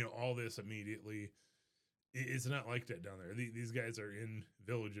all this immediately. It's not like that down there. These guys are in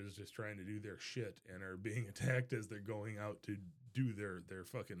villages just trying to do their shit and are being attacked as they're going out to do their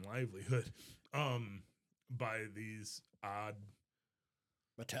fucking livelihood by these odd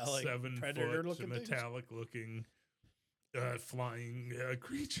metallic 7-foot metallic looking flying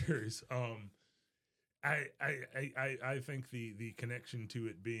creatures. I think the connection to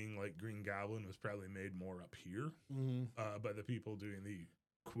it being like Green Goblin was probably made more up here by the people doing the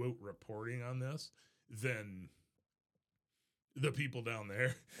quote reporting on this than the people down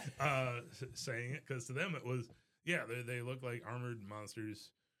there saying it, because to them it was, yeah, they look like armored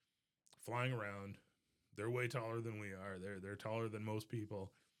monsters flying around. They're way taller than we are. They're taller than most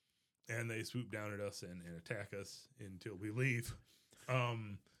people, and they swoop down at us and attack us until we leave.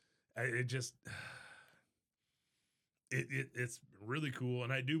 It's really cool,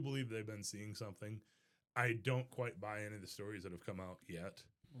 and I do believe they've been seeing something. I don't quite buy any of the stories that have come out yet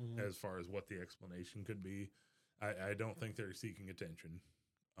as far as what the explanation could be. I don't think they're seeking attention.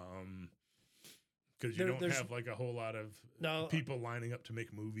 Because you don't have like a whole lot of people lining up to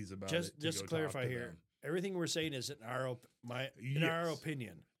make movies about it. Just to clarify here, them. Everything we're saying is in our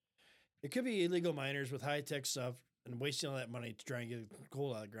opinion. It could be illegal miners with high tech stuff and wasting all that money to try and get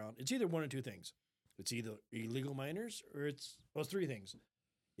gold out of the ground. It's either one or two things. It's either illegal miners or it's three things: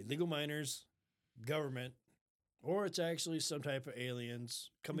 illegal miners, government, or it's actually some type of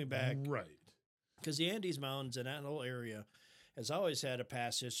aliens coming back. Right. Because the Andes Mountains and that whole area has always had a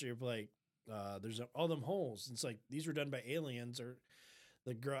past history of like, there's all them holes. It's like these were done by aliens or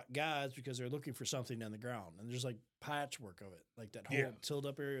the gods because they're looking for something on the ground. And there's like patchwork of it. Like that whole tilled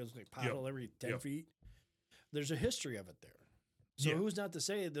up area is like pothole every 10 feet. There's a history of it there. So who's not to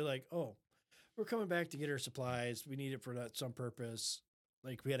say they're like, oh, we're coming back to get our supplies. We need it for some purpose.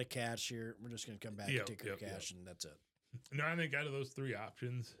 Like we had a cache here. We're just going to come back and take our cash and that's it. No, I think out of those three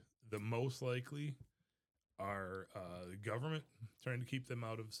options, the most likely are the government trying to keep them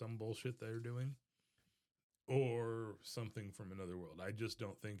out of some bullshit they're doing, or something from another world. I just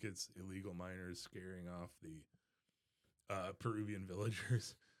don't think it's illegal miners scaring off the Peruvian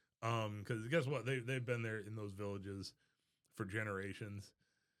villagers. Because guess what? They've been there in those villages for generations.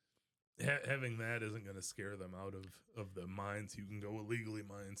 Having that isn't going to scare them out of the mines. You can go illegally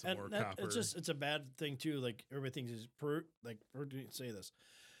mine some more copper. It's a bad thing too. Like everybody thinks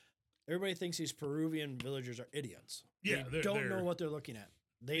everybody thinks these Peruvian villagers are idiots. Yeah, they don't know what they're looking at.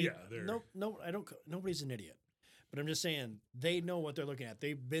 Nobody's an idiot. But I'm just saying they know what they're looking at.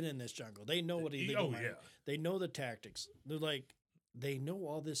 They've been in this jungle. They know what illegal mining. They know the tactics. They're like, they know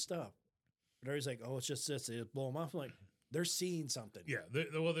all this stuff. But everybody's like, oh, it's just this. They just blow them off. I'm like, they're seeing something. Yeah.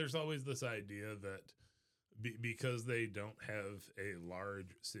 There's always this idea that because they don't have a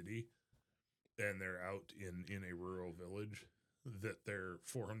large city and they're out in a rural village, that they're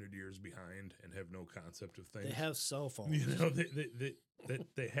 400 years behind and have no concept of things. They have cell phones. You know,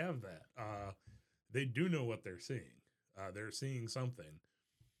 they have that. They do know what they're seeing. They're seeing something.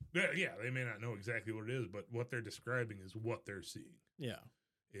 Yeah, they may not know exactly what it is, but what they're describing is what they're seeing. Yeah.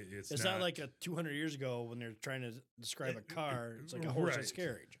 It's not like 200 years ago when they're trying to describe a car. It's like a horse's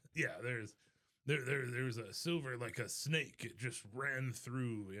carriage. Yeah, there's a silver, like a snake. It just ran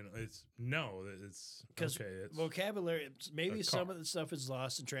through. You know, it's because okay. It's vocabulary. Maybe some of the stuff is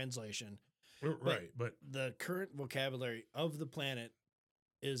lost in translation. Right, but the current vocabulary of the planet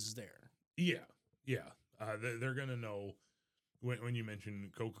is there. Yeah. They're gonna know when you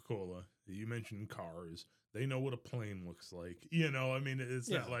mention Coca-Cola, you mention cars. They know what a plane looks like. You know, I mean, it's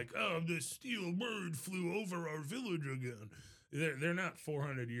not like, oh, this steel bird flew over our village again. They're not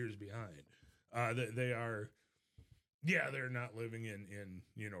 400 years behind. They are, they're not living in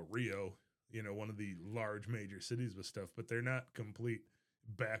Rio, one of the large major cities with stuff, but they're not complete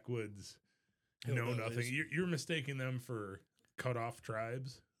backwoods. No, nothing. You're mistaking them for cut off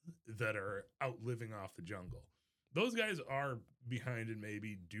tribes that are out living off the jungle. Those guys are behind and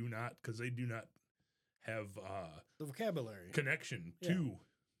maybe do not, because they do not have the vocabulary connection to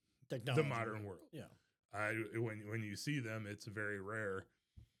technology, the modern world. Yeah. When you see them, it's very rare.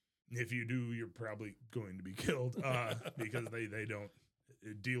 If you do, you're probably going to be killed because they don't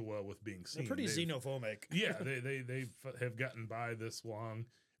deal well with being seen. They're pretty xenophobic. Yeah, they have gotten by this long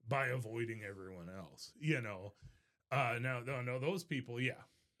by avoiding everyone else. Now those people,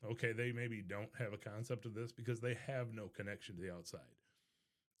 okay, they maybe don't have a concept of this because they have no connection to the outside.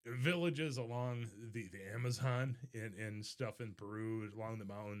 Villages along the Amazon and stuff in Peru, along the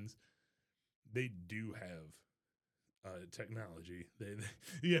mountains, they do have technology.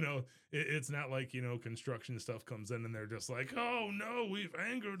 It's not like, construction stuff comes in and they're just like, oh no, we've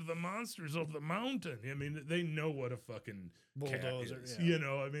angered the monsters of the mountain. I mean, they know what a fucking bulldozer is. Yeah.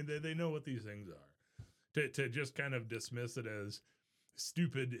 I mean, they know what these things are. To just kind of dismiss it as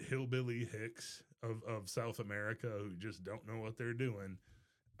stupid hillbilly hicks of South America who just don't know what they're doing.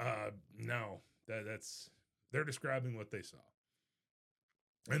 No, that's they're describing what they saw.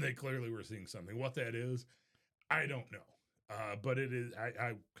 And they clearly were seeing something. What that is, I don't know. But it is,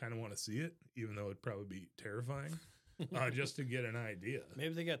 I kind of want to see it, even though it'd probably be terrifying, just to get an idea.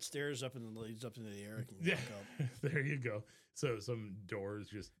 Maybe they got stairs up and leads up into the air. Can walk up. There you go. So some doors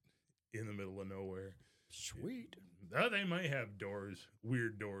just in the middle of nowhere. Sweet. They might have doors,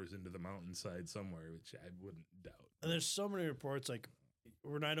 weird doors into the mountainside somewhere, which I wouldn't doubt. And there's so many reports, like,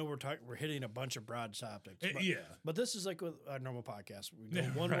 I know we're hitting a bunch of broad topics. But, yeah. But this is like with our normal podcast. We go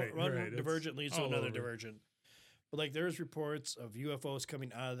one right. divergent leads to another over. Divergent. But like there's reports of UFOs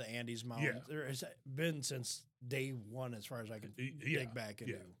coming out of the Andes Mountains. Yeah. There has been since day one, as far as I can dig back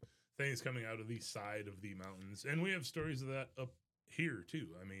into. Things coming out of the side of the mountains. And we have stories of that up here too.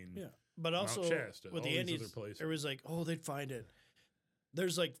 I mean, but also Mount Shasta, with all the these Andes, other places. there was like, they'd find it.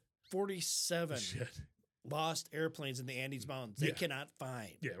 There's like 47 lost airplanes in the Andes Mountains. They cannot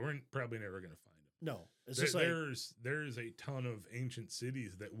find. Yeah, we're probably never going to find them. No, it's just like there's a ton of ancient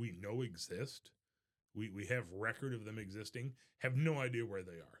cities that we know exist. We have record of them existing. Have no idea where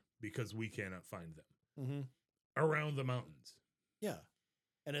they are because we cannot find them around the mountains. Yeah,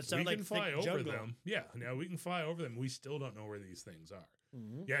 and it's not like we can fly over jungle. them. Yeah, now we can fly over them. We still don't know where these things are.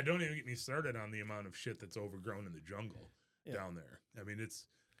 Mm-hmm. Yeah, don't even get me started on the amount of shit that's overgrown in the jungle down there. I mean, it's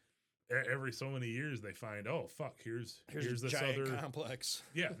every so many years they find, oh fuck, here's this giant other complex.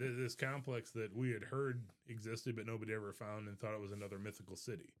 Yeah, this complex that we had heard existed but nobody ever found and thought it was another mythical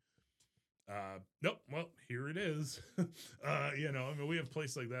city. Nope. Well, here it is. I mean, we have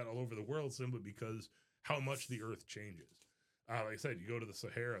places like that all over the world simply because how much the earth changes. Like I said, you go to the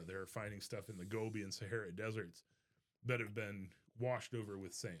Sahara, they're finding stuff in the Gobi and Sahara deserts that have been washed over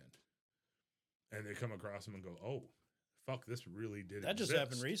with sand. And they come across them and go, oh, fuck, this really did That exist. just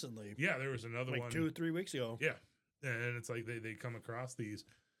happened recently. Yeah, there was another one. 2 or 3 weeks ago. Yeah. And it's like they come across these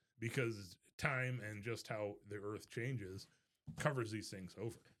because time and just how the earth changes covers these things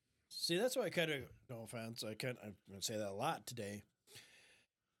over. See, that's why I kind of, no offense, I'm going to say that a lot today.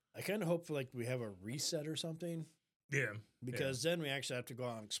 I kind of hope for like we have a reset or something. Yeah. Because then we actually have to go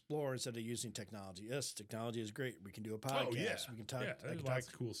out and explore instead of using technology. Yes, technology is great. We can do a podcast. Oh, yeah. We can talk. Yeah, there's lots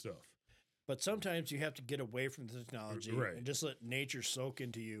of cool stuff. But sometimes you have to get away from the technology and just let nature soak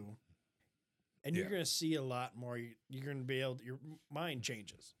into you. And you're going to see a lot more. You're going to be able, your mind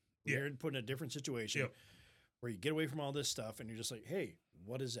changes. You're put in a different situation where you get away from all this stuff and you're just like, hey,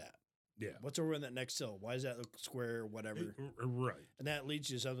 what is that? Yeah. What's over in that next hill? Why does that look square or whatever? Right. And that leads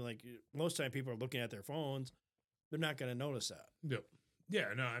you to something like most time people are looking at their phones. They're not going to notice that. Yep. Yeah.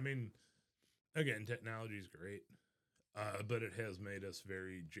 No, I mean, again, technology is great. but it has made us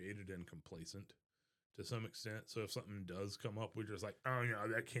very jaded and complacent to some extent. So if something does come up, we're just like, oh no,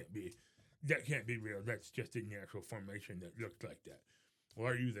 that can't be real. That's just a natural formation that looks like that.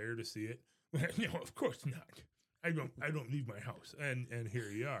 Well, are you there to see it? No, of course not. I don't leave my house, and here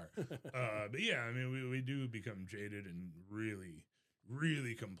you are. But yeah, I mean, we do become jaded and really,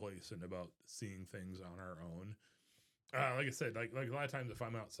 really complacent about seeing things on our own. Like I said, like a lot of times if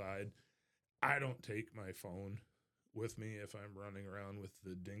I'm outside, I don't take my phone with me if I'm running around with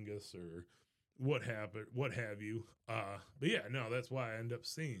the dingus or what have you. But yeah, no, that's why I end up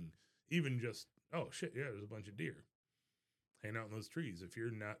seeing even just, oh shit, yeah, there's a bunch of deer hanging out in those trees. If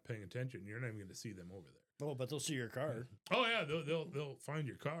you're not paying attention, you're not even going to see them over there. Oh, but they'll see your car. Oh yeah, they'll find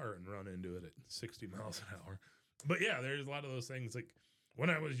your car and run into it at 60 miles an hour. But yeah, there's a lot of those things. Like when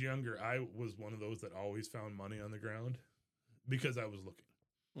I was younger, I was one of those that always found money on the ground because I was looking.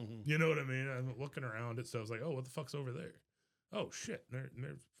 Mm-hmm. You know what I mean? I'm looking around at stuff. I was like, oh, what the fuck's over there? Oh shit,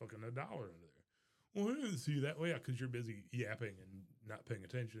 there's fucking $1 under there. Well, I didn't see you that way because you're busy yapping and not paying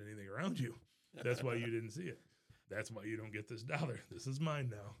attention to anything around you. That's why you didn't see it. That's why you don't get this $1. This is mine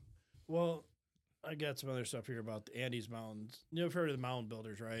now. Well, I got some other stuff here about the Andes Mountains. You've heard of the mound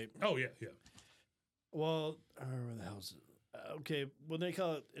builders, right? Oh, yeah, yeah. Well, where the hell is it? Okay, when they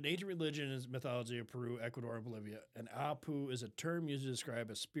call it an ancient religion is mythology of Peru, Ecuador, and Bolivia. And Apu is a term used to describe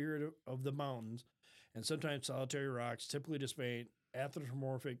a spirit of the mountains and sometimes solitary rocks, typically displaying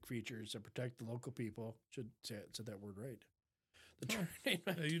anthropomorphic features that protect the local people. Should say said that word right. The term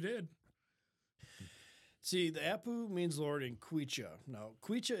Yeah, you did. See, the Apu means Lord in Quicha. Now,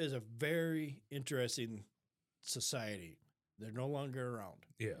 Quicha is a very interesting society. They're no longer around.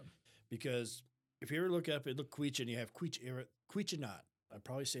 Yeah. Because if you ever look up and look Quicha and you have Quicha not. I'm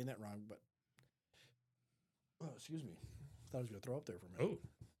probably saying that wrong, but oh, excuse me. I thought I was going to throw up there for a minute.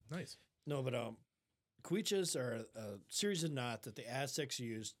 Oh, nice. No, but Quichas are a series of knots that the Aztecs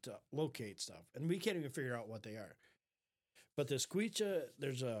used to locate stuff. And we can't even figure out what they are. But this Quicha,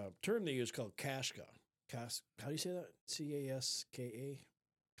 there's a term they use called Kashka. How do you say that? Caska?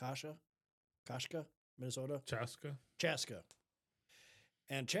 Kasha? Kashka? Minnesota? Chaska.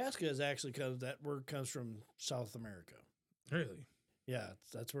 And Chaska is actually that word comes from South America. Really? Yeah,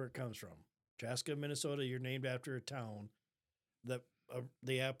 that's where it comes from. Chaska, Minnesota. You're named after a town that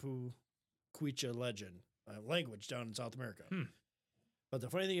the Apu Quicha language down in South America. But the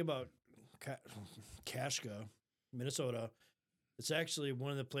funny thing about Kashka, Minnesota, it's actually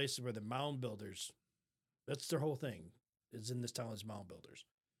one of the places where the mound builders. That's their whole thing, is in this town as mound builders.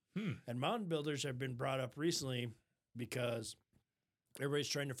 And mound builders have been brought up recently because everybody's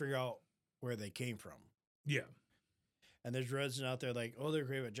trying to figure out where they came from. Yeah. And there's residents out there like, oh, they're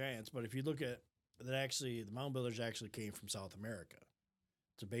great with giants. But if you look at that, actually, the mound builders actually came from South America.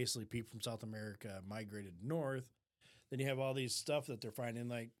 So basically, people from South America migrated north. Then you have all these stuff that they're finding.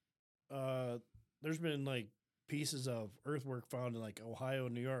 Like, there's been like pieces of earthwork found in like Ohio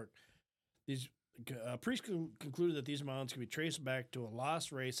and New York. These priests concluded that these mounds can be traced back to a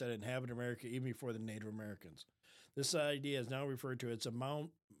lost race that inhabited America even before the Native Americans. This idea is now referred to as a mound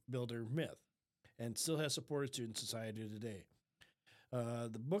builder myth and still has supporters in society today.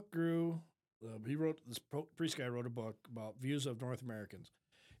 The book grew. This priest guy wrote a book about views of North Americans.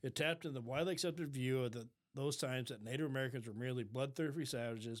 It tapped into the widely accepted view of those times that Native Americans were merely bloodthirsty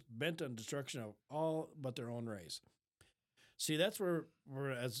savages bent on destruction of all but their own race. See, that's where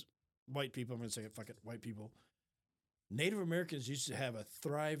we're as white people, I'm going to say it, fuck it, white people. Native Americans used to have a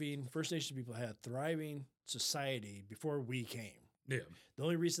thriving, First Nations people had a thriving society before we came. Yeah. The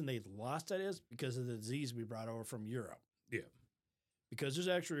only reason they lost that is because of the disease we brought over from Europe. Yeah. Because there's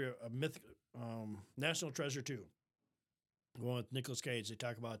actually a myth, National Treasure 2. The one with Nicolas Cage, they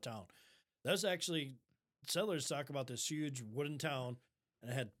talk about a town. That's actually, settlers talk about this huge wooden town, and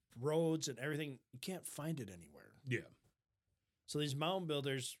it had roads and everything. You can't find it anywhere. Yeah. So these mound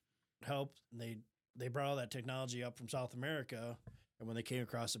builders helped, and they brought all that technology up from South America, and when they came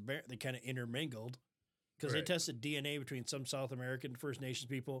across they kind of intermingled because they tested DNA between some South American First Nations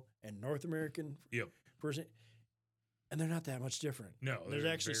people and North American person, and they're not that much different. No, there's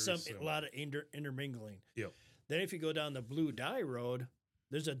actually a lot of intermingling. Yep. Then if you go down the Blue Dye Road,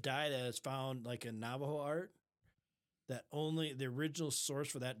 there's a dye that is found like in Navajo art that only the original source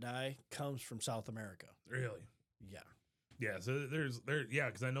for that dye comes from South America. Really? Yeah. Yeah, so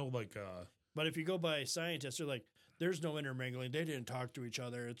because I know like but if you go by scientists, they're like, there's no intermingling. They didn't talk to each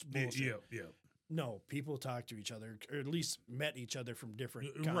other. It's bullshit. Yeah. No, people talk to each other, or at least met each other from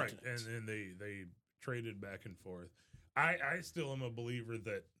different continents. Right, and they traded back and forth. I still am a believer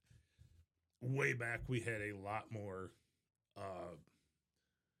that way back we had a lot more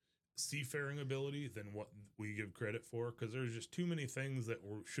seafaring ability than what we give credit for, because there's just too many things that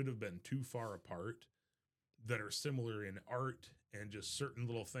should have been too far apart that are similar in art and just certain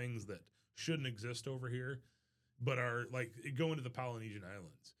little things that shouldn't exist over here, but are like going to the Polynesian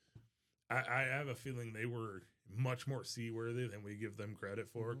Islands. I have a feeling they were much more seaworthy than we give them credit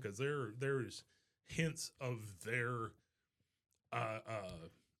for, because there's hints of their I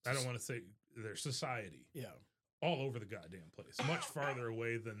don't want to say their society all over the goddamn place, much farther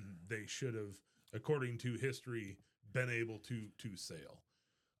away than they should have, according to history, been able to sail.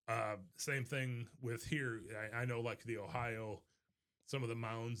 Same thing with here. I know, like the Ohio, some of the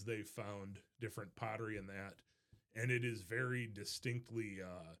mounds, they've found different pottery in that, and it is very distinctly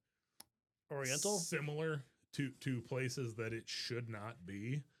Oriental, similar to places that it should not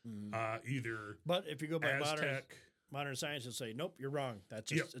be. Either, but if you go by Aztec, modern science, will say nope, you're wrong.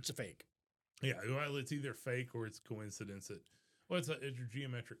 That's just it's a fake. Yeah, well, it's either fake or it's coincidence. It's a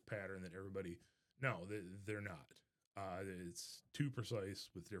geometric pattern that everybody. No, they're not. It's too precise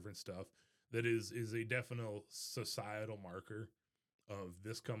with different stuff. That is a definite societal marker of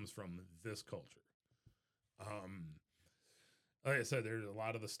this comes from this culture. Like I said, there's a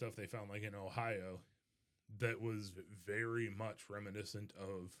lot of the stuff they found, like in Ohio, that was very much reminiscent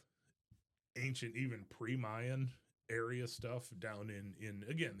of ancient, even pre-Mayan area stuff down in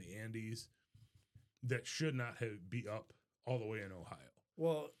again the Andes that should not be up all the way in Ohio.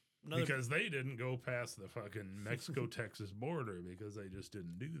 Well, because they didn't go past the fucking Mexico-Texas border, because they just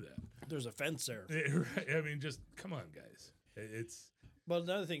didn't do that. There's a fence there. I mean, just come on, guys. It's. But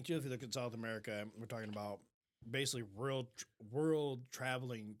another thing too, if you look at South America, we're talking about basically world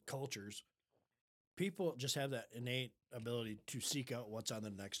traveling cultures. People just have that innate ability to seek out what's on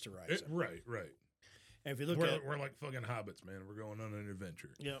the next horizon. Right. And if you look we're like fucking hobbits, man. We're going on an adventure.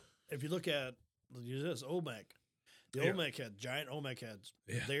 Yeah. If you look at this Olmec, the Olmec head, giant Olmec heads,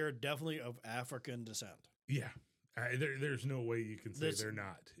 they are definitely of African descent. Yeah. There's no way you can say they're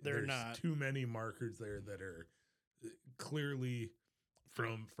not. There's not. Too many markers there that are clearly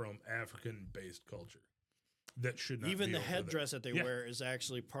from African-based culture that should not. Even the headdress that they wear is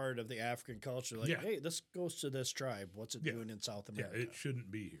actually part of the African culture. Like, hey, this goes to this tribe. What's it doing in South America? Yeah, it shouldn't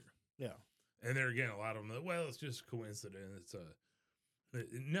be here. Yeah. And there again, a lot of them, well, it's just coincidence.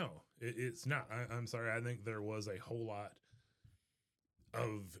 No, it's not. I'm sorry. I think there was a whole lot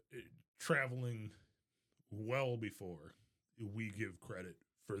of traveling well before we give credit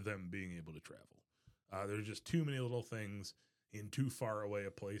for them being able to travel. There's just too many little things in too far away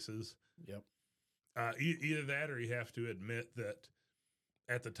of places. Yep. Either that, or you have to admit that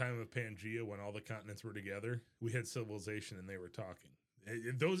at the time of Pangea, when all the continents were together, we had civilization and they were talking.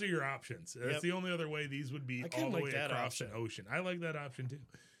 Those are your options. That's the only other way these would be all the way across an ocean. I like that option too.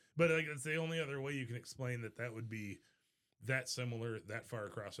 But like, it's the only other way you can explain that would be that similar, that far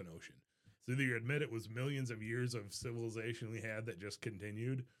across an ocean. So either you admit it was millions of years of civilization we had that just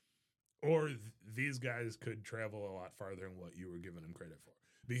continued, or these guys could travel a lot farther than what you were giving them credit for,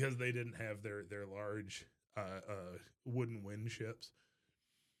 because they didn't have their large wooden wind ships.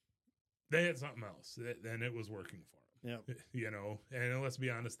 They had something else, and it was working for them. Yeah, you know, and let's be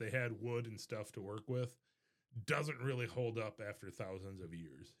honest, they had wood and stuff to work with. Doesn't really hold up after thousands of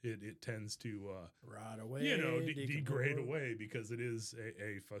years. It tends to rot away, degrade away, because it is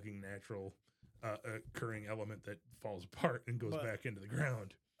a fucking natural occurring element that falls apart and goes back into the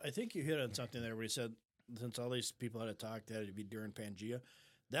ground. I think you hit on something there where you said, since all these people had to talk, that it'd be during Pangea.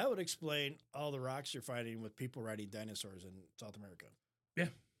 That would explain all the rocks you're finding with people riding dinosaurs in South America. Yeah.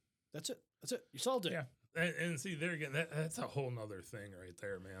 That's it. You solved it. Yeah. And see, there again, that's a whole nother thing right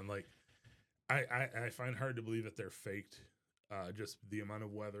there, man. Like, I find hard to believe that they're faked, just the amount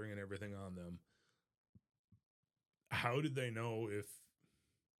of weathering and everything on them. How did they know if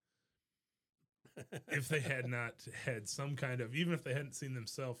they had not had some kind of, even if they hadn't seen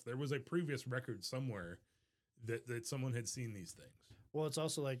themselves, there was a previous record somewhere that someone had seen these things. Well, it's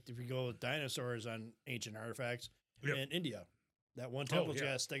also like if you go with dinosaurs on ancient artifacts in India, that one temple's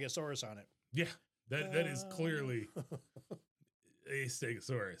got a Stegosaurus on it. Yeah. That is clearly a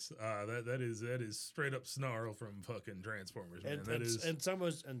Stegosaurus. That is straight up Snarl from fucking Transformers, man.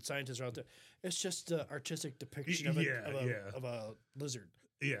 And scientists are out there. It's just an artistic depiction of a lizard.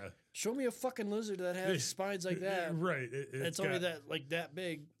 Yeah. Show me a fucking lizard that has spines like that. Right. It's only that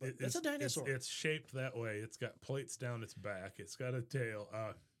big. It's a dinosaur. It's shaped that way. It's got plates down its back. It's got a tail.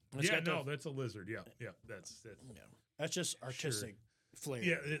 That's a lizard. Yeah. That's just artistic. Flair.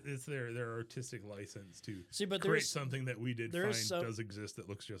 Yeah, it's their artistic license to create something that we did find does exist that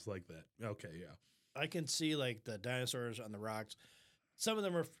looks just like that. Okay, yeah. I can see like the dinosaurs on the rocks. Some of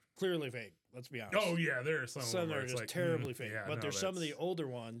them are clearly fake. Let's be honest. Oh yeah, there are some. Some of them that where are it's just like, terribly fake. yeah, But no, there's some of the that's- older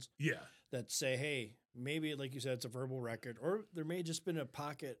ones Yeah, that say, hey, maybe, like you said, it's a verbal record, or there may have just been a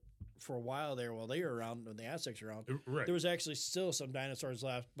pocket for a while there while they were around, when the Aztecs were around. right. There was actually still some dinosaurs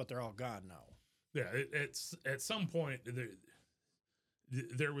left, but they're all gone now. Yeah, it's at some point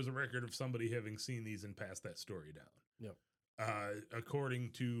there was a record of somebody having seen these and passed that story down. Yep.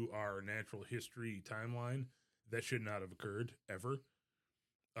 According to our natural history timeline, that should not have occurred ever.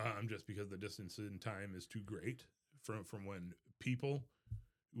 Just because the distance in time is too great from when people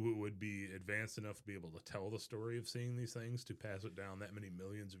would be advanced enough to be able to tell the story of seeing these things, to pass it down that many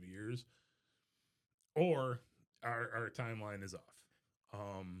millions of years, or our timeline is off.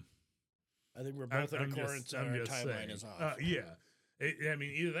 I think we're both in accordance and our timeline is off. Yeah. I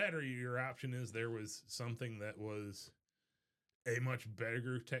mean, either that or your option is there was something that was a much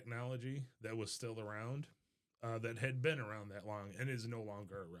better technology that was still around, that had been around that long and is no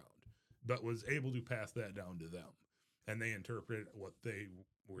longer around, but was able to pass that down to them. And they interpret what they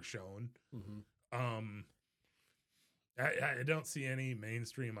were shown. Mm-hmm. I don't see any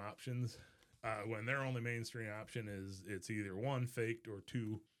mainstream options when their only mainstream option is it's either one, faked, or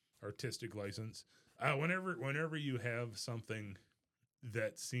two, artistic license. Whenever you have something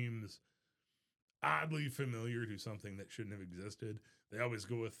that seems oddly familiar to something that shouldn't have existed, they always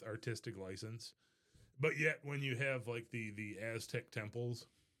go with artistic license. But yet when you have like the Aztec temples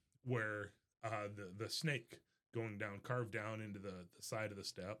where the snake going down, carved down into the side of the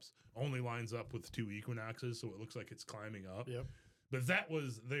steps, only lines up with two equinoxes, so it looks like it's climbing up. Yep. But that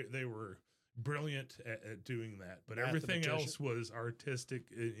was, they were brilliant at doing that. But everything else was artistic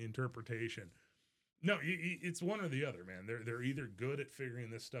interpretation. No, it's one or the other, man. They're either good at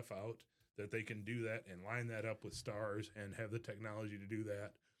figuring this stuff out, that they can do that and line that up with stars and have the technology to do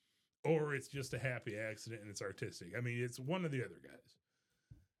that, or it's just a happy accident and it's artistic. I mean, it's one of the other guys.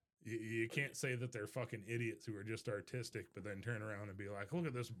 You can't say that they're fucking idiots who are just artistic, but then turn around and be like, look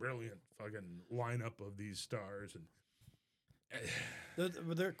at this brilliant fucking lineup of these stars. And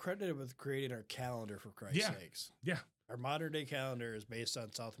They're credited with creating our calendar, for Christ's sakes. Yeah. Our modern day calendar is based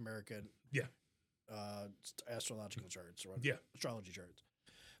on South American astrological charts, or astrology charts.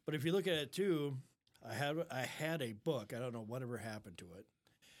 But if you look at it too, I had a book. I don't know whatever happened to it.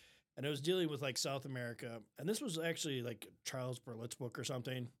 And it was dealing with like South America. And this was actually like Charles Berlitz's book or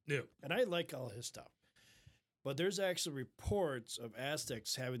something. Yeah. And I like all his stuff. But there's actually reports of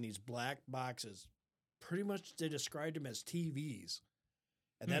Aztecs having these black boxes. Pretty much they described them as TVs.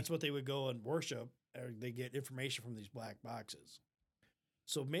 And that's what they would go and worship. Or they get information from these black boxes.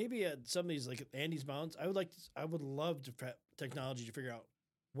 So maybe at some of these, like Andes Mountains, I would love to technology to figure out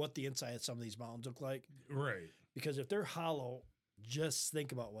what the inside of some of these mountains look like. Right. Because if they're hollow, just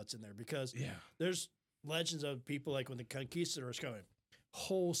think about what's in there. Because there's legends of people like when the conquistadors coming,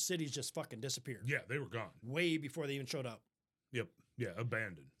 whole cities just fucking disappeared. Yeah, they were gone. Way before they even showed up. Yep. Yeah,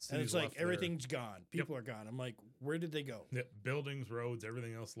 abandoned. Cities and it's like everything's gone. People are gone. I'm like, where did they go? Yep. Buildings, roads,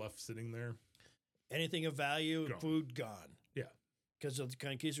 everything else left sitting there. Anything of value, food gone. Yeah. Because the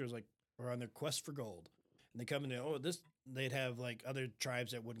conquistadors were on their quest for gold. And they come in there, they'd have like other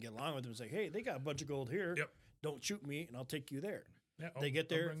tribes that wouldn't get along with them and say, hey, they got a bunch of gold here. Yep. Don't shoot me and I'll take you there. Yeah, they get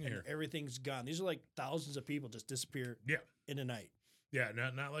there and everything's gone. These are like thousands of people just disappear in a night. Yeah,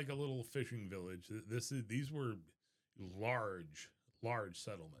 not like a little fishing village. These were large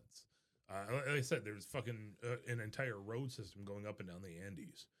settlements. Like I said, there's fucking an entire road system going up and down the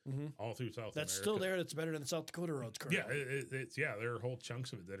Andes, all through South America. That's still there. That's better than the South Dakota roads currently. Yeah, there are whole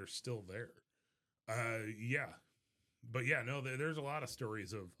chunks of it that are still there. But no, there's a lot of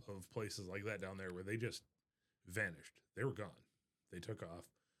stories of places like that down there where they just vanished. They were gone. They took off.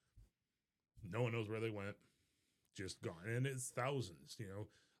 No one knows where they went. Just gone. And it's thousands,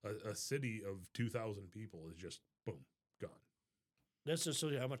 a city of 2,000 people is just, boom, gone. That's just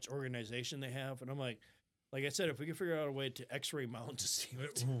how much organization they have. And I'm like I said, if we could figure out a way to X-ray mountains to see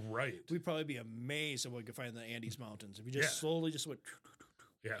it, right, we'd probably be amazed at what we could find in the Andes Mountains. If you just slowly just went...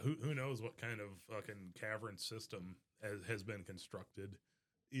 Yeah, who knows what kind of fucking cavern system has been constructed,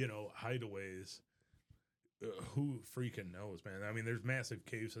 hideaways. Who freaking knows, man? I mean, there's massive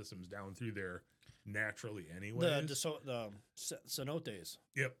cave systems down through there naturally anyway. The cenotes.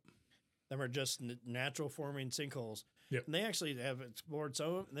 Yep. Them are just natural forming sinkholes. Yep. And they actually have explored some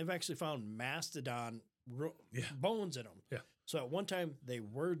of them, and they've actually found mastodon bones in them. Yeah. So at one time, they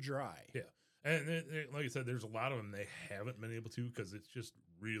were dry. Yeah. And like I said, there's a lot of them they haven't been able to because it's just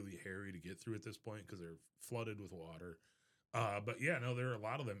really hairy to get through at this point because they're flooded with water. But there are a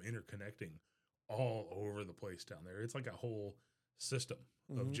lot of them interconnecting all over the place down there. It's like a whole system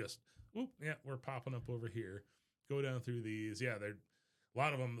of just, we're popping up over here. Go down through these. Yeah, they're a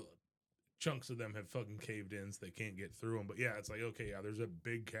lot of them, chunks of them have fucking caved in, so they can't get through them. But yeah, it's like, okay, yeah, there's a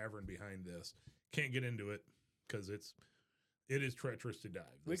big cavern behind this. Can't get into it because it is treacherous to dive.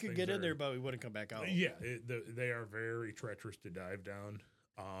 We could get in there, but we wouldn't come back out. Yeah, they are very treacherous to dive down.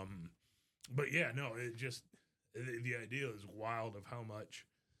 But yeah, no, it just the idea is wild of how much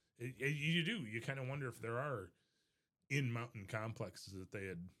you kind of wonder if there are in mountain complexes that they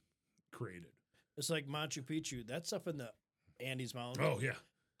had created. It's like Machu Picchu. That's up in the Andes Mountains. Oh yeah.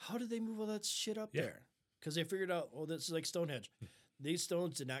 How did they move all that shit up there? Because they figured out, oh, this is like Stonehenge. These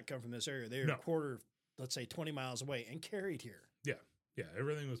stones did not come from this area. They were a quarter, let's say 20 miles away and carried here. Yeah. Yeah.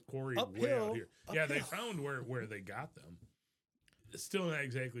 Everything was quarried Uphill, way out here. Yeah. uphill. They found where they got them. Still not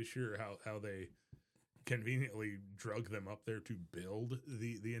exactly sure how they conveniently drug them up there to build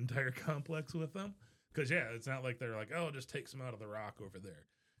the entire complex with them. Because, yeah, it's not like they're like, oh, just take some out of the rock over there.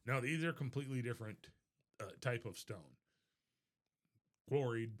 No, these are completely different type of stone.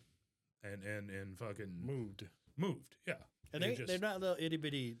 Quarried and fucking moved. Yeah. And they're not little itty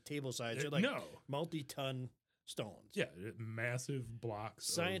bitty table size. They're like multi-ton stones. Yeah, massive blocks.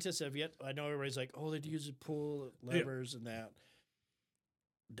 Scientists have yet. I know everybody's like, oh, they'd use pull levers and that.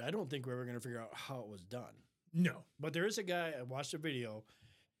 I don't think we're ever going to figure out how it was done. No, but there is a guy. I watched a video,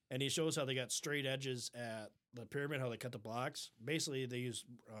 and he shows how they got straight edges at the pyramid. How they cut the blocks. Basically, they use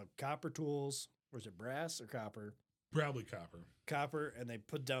copper tools. Was it brass or copper? Probably copper. Copper, and they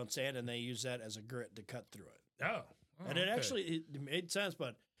put down sand, and they use that as a grit to cut through it. Oh, and it actually it made sense,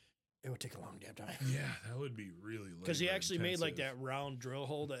 but it would take a long damn time. Yeah, that would be really because he actually made like that round drill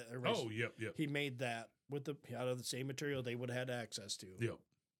hole that. Yep. He made that with out of the same material they would have had access to. Yep.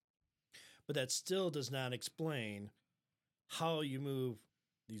 But that still does not explain how you move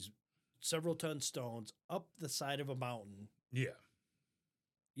these several ton stones up the side of a mountain. Yeah.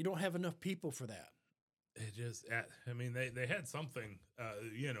 You don't have enough people for that. It just, I mean, they had something,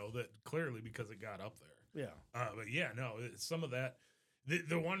 that clearly because it got up there. Yeah. But yeah, no, some of that,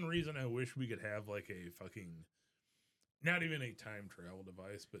 the one reason I wish we could have like a fucking, not even a time travel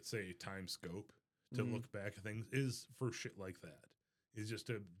device, but say a time scope to look back at things is for shit like that. Is just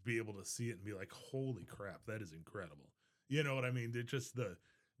to be able to see it and be like, holy crap, that is incredible. You know what I mean? It's just the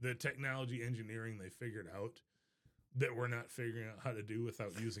technology engineering they figured out that we're not figuring out how to do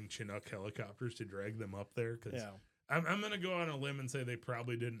without using Chinook helicopters to drag them up there. Because I'm going to go on a limb and say they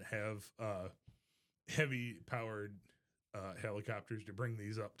probably didn't have heavy powered helicopters to bring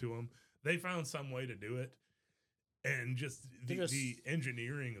these up to them. They found some way to do it. And just the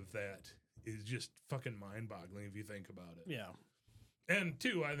engineering of that is just fucking mind boggling if you think about it. Yeah. And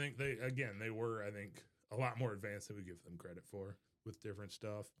two, I think they were a lot more advanced than we give them credit for with different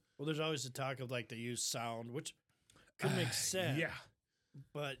stuff. Well, there's always the talk of like they use sound, which could make sense. Yeah.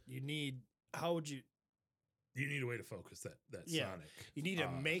 But you need you need a way to focus that sonic. You need to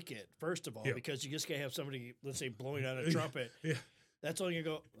make it, first of all, because you just can't have somebody, let's say, blowing on a trumpet. Yeah. That's only going to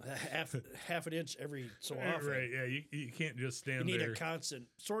go half an inch every so often. Right, yeah. You can't just stand there. You need a constant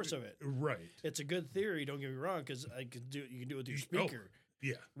source of it. Right. It's a good theory, don't get me wrong, because you can do it with your speaker.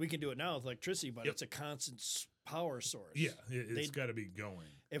 Yeah. We can do it now with electricity, but it's a constant power source. Yeah, it's got to be going.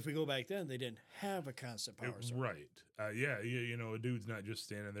 If we go back then, they didn't have a constant power source. Right. A dude's not just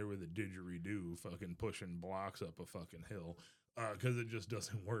standing there with a didgeridoo fucking pushing blocks up a fucking hill because it just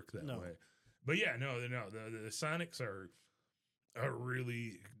doesn't work that way. But yeah, the Sonics are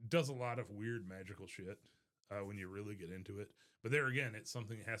really does a lot of weird magical shit when you really get into it. But there again, it's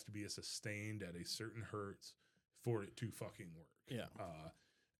something that has to be sustained at a certain hertz for it to fucking work. Yeah.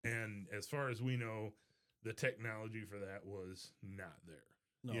 And as far as we know, the technology for that was not there.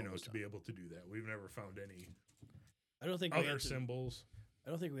 No, to be able to do that. We've never found any other symbols. I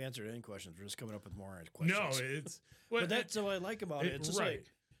don't think we answered any questions. We're just coming up with more questions. No, it's but that's what I like about it. It's just right.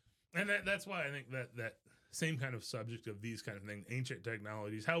 And that's why I think that same kind of subject of these kind of things, ancient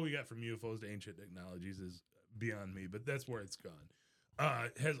technologies, how we got from UFOs to ancient technologies is beyond me, but that's where it's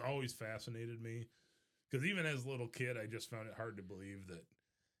gone. Has always fascinated me because even as a little kid, I just found it hard to believe that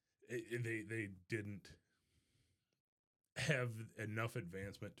they didn't have enough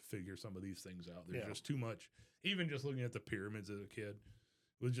advancement to figure some of these things out. There's just too much. Even just looking at the pyramids as a kid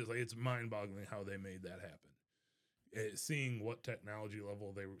was just like, it's mind-boggling how they made that happen. Seeing what technology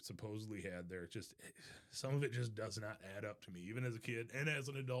level they supposedly had there, some of it just does not add up to me, even as a kid and as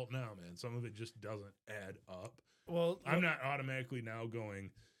an adult now, man. Some of it just doesn't add up. Well, I'm not automatically now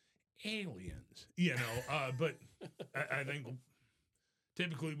going aliens, but I think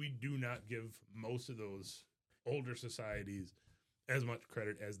typically we do not give most of those older societies as much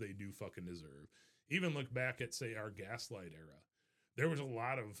credit as they do fucking deserve. Even look back at, say, our gaslight era. There was a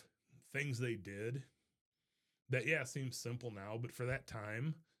lot of things they did that, yeah, seems simple now, but for that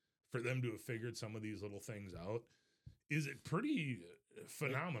time, for them to have figured some of these little things out, is it pretty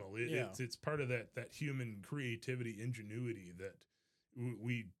phenomenal. It's part of that human creativity, ingenuity that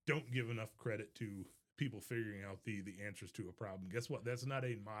we don't give enough credit to people figuring out the answers to a problem. Guess what? That's not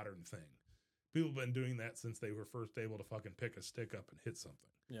a modern thing. People have been doing that since they were first able to fucking pick a stick up and hit something.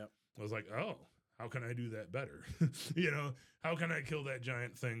 Yeah. I was like, oh, how can I do that better? How can I kill that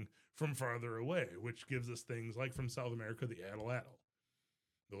giant thing from farther away? Which gives us things like from South America, the atlatl,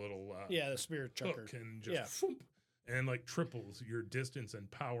 the little the spirit chucker, and just whoop, and like triples your distance and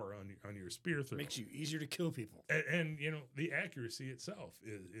power on your spear throw. Makes you easier to kill people. And the accuracy itself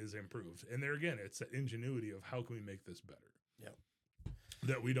is improved. And there again, it's the ingenuity of how can we make this better? Yep.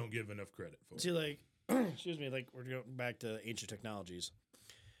 That we don't give enough credit for. See, like, excuse me, like we're going back to ancient technologies.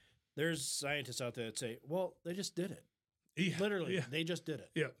 There's scientists out there that say, well, they just did it. Yeah, Literally, yeah. They just did it.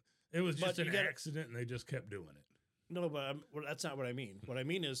 Yeah. It was just But an accident and they just kept doing it. No, but that's not what I mean. What I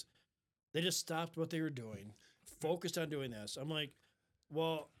mean is they just stopped what they were doing, focused on doing this. I'm like,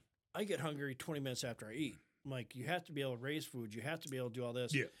 well, I get hungry 20 minutes after I eat. I'm like, you have to be able to raise food. You have to be able to do all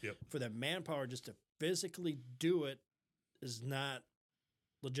this. Yeah, yep. For the manpower just to physically do it is not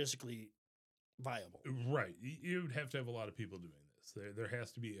logistically viable. Right. You would have to have a lot of people doing this. There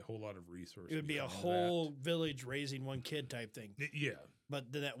has to be a whole lot of resources. It would be a whole village raising one kid type thing. Yeah.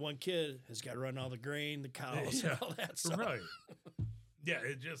 But then that one kid has got to run all the grain, the cows, and all that stuff. Right. Yeah,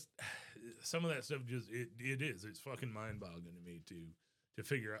 it just, some of that stuff just, it is. It's fucking mind-boggling to me to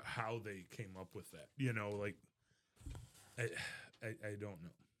figure out how they came up with that. Like, I don't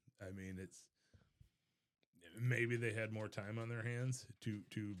know. I mean, it's, maybe they had more time on their hands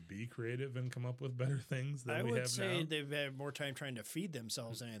to be creative and come up with better things than we have now. I would say they've had more time trying to feed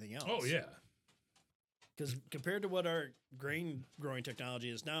themselves than anything else. Oh, yeah. Because compared to what our grain growing technology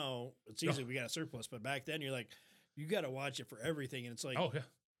is now, it's easy. We got a surplus. But back then, you're like, you got to watch it for everything. And it's like, oh, yeah.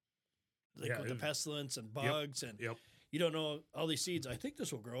 Like with the pestilence and bugs and you don't know all these seeds. I think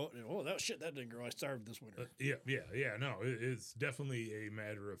this will grow. And, oh, that didn't grow. I starved this winter. Yeah. No, it's definitely a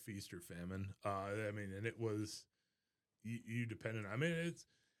matter of feast or famine. I mean, and it was, you depended on, I mean,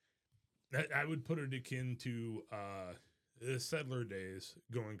 I would put it akin to the settler days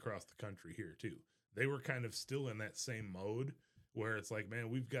going across the country here too. They were kind of still in that same mode where it's like, man,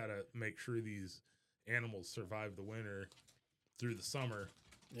 we've got to make sure these animals survive the winter through the summer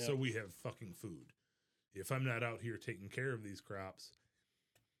so we have fucking food. If I'm not out here taking care of these crops,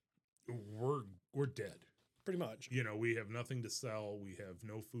 we're dead. Pretty much. We have nothing to sell. We have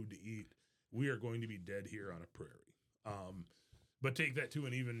no food to eat. We are going to be dead here on a prairie. But take that to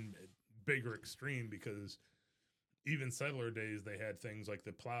an even bigger extreme because even settler days, they had things like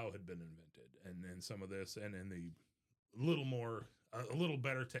the plow had been invented and then some of this and then a little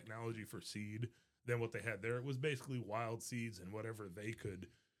better technology for seed than what they had there. It was basically wild seeds and whatever they could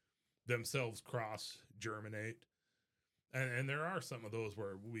themselves cross germinate. And there are some of those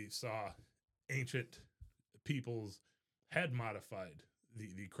where we saw ancient peoples had modified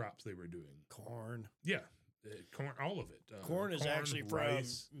the crops they were doing. Corn. Yeah. Corn, all of it. Corn is actually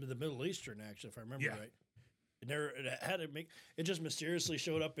rice. From the Middle Eastern, actually, if I remember right. It just mysteriously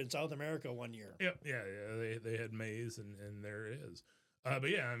showed up in South America one year. Yeah. They had maize, and there it is. But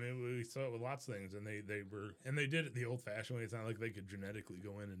yeah, I mean, we saw it with lots of things, and they did it the old-fashioned way. It's not like they could genetically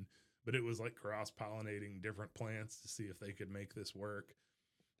go in but it was like cross-pollinating different plants to see if they could make this work.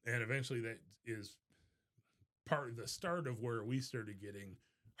 And eventually, that is part of the start of where we started getting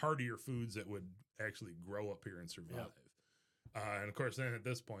hardier foods that would actually grow up here and survive. Yep. And of course, then at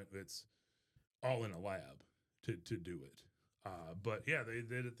this point, it's all in a lab to do it. But yeah, they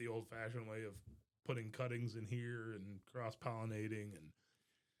did it the old-fashioned way of putting cuttings in here and cross-pollinating, and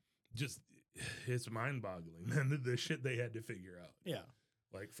just it's mind-boggling, man. The shit they had to figure out. Yeah,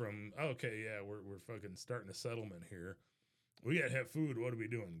 like from we're fucking starting a settlement here. We gotta have food. What are we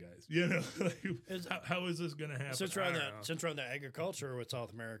doing, guys? How is this gonna happen? Since we're on the agriculture with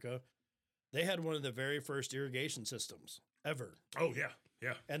South America, they had one of the very first irrigation systems ever. Oh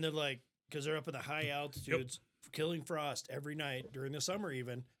yeah. And they're like, because they're up in the high altitudes, killing frost every night during the summer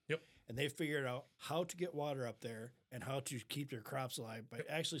even. Yep. And they figured out how to get water up there and how to keep their crops alive by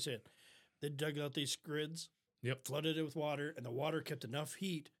actually saying they dug out these grids, flooded it with water, and the water kept enough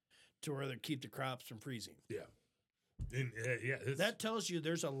heat to where they keep the crops from freezing. Yeah. And, that tells you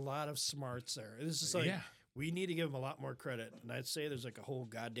there's a lot of smarts there. This is like, we need to give them a lot more credit. And I'd say there's like a whole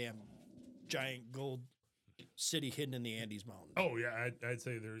goddamn giant gold city hidden in the Andes Mountains. Oh, yeah. I'd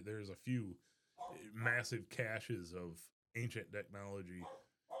say there's a few massive caches of ancient technology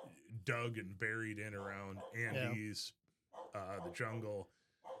dug and buried in around Andes, the jungle,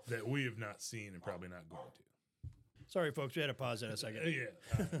 that we have not seen and probably not going to. Sorry, folks, we had to pause that a second.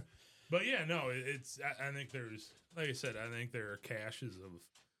 Yeah. But yeah, no, I think there's, like I said, I think there are caches of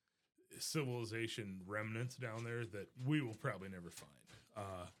civilization remnants down there that we will probably never find.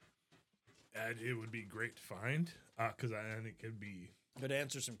 And it would be great to find because I think it'd be Could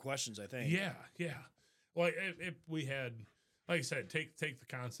answer some questions, I think. yeah. Like if we had, like I said, take the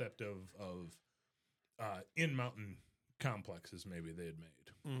concept of in mountain complexes maybe they had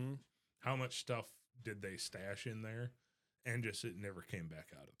made. Mm-hmm. How much stuff did they stash in there, and just it never came back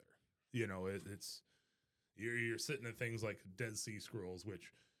out of there. You know, it's you're sitting at things like Dead Sea Scrolls,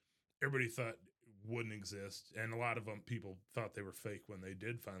 which everybody thought wouldn't exist, and a lot of them people thought they were fake when they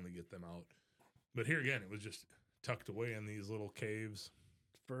did finally get them out. But here again, it was just tucked away in these little caves.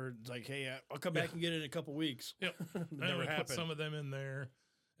 For like, hey, I'll come back and get it in a couple weeks. Yep, Never we happened. put some of them in there,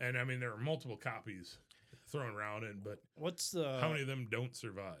 and I mean there are multiple copies thrown around it, but What's the how many of them don't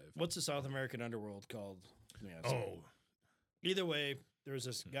survive? What's the South American underworld called? Yeah, so Oh, either way, there was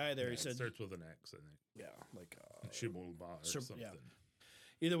this guy there. yeah, He it said, starts with an X, I think. yeah, like Shibolba or something. yeah.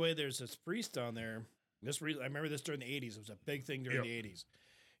 Either way, there's this priest down there. I remember this during the 80s. It was a big thing during Yep. the 80s.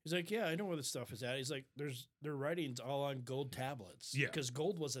 He's like, yeah, I know where this stuff is at. He's like, their writings all on gold tablets. Yeah. Because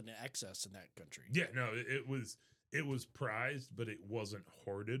gold was in excess in that country. Yeah, no, it was prized, but it wasn't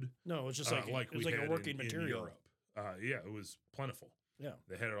hoarded. No, it was just like, it was we like a had working in material. Europe. Yeah, it was plentiful. Yeah.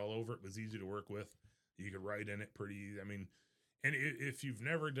 They had it all over. It was easy to work with. You could write in it pretty easy. I mean, and if you've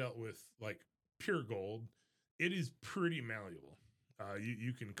never dealt with like pure gold, it is pretty malleable.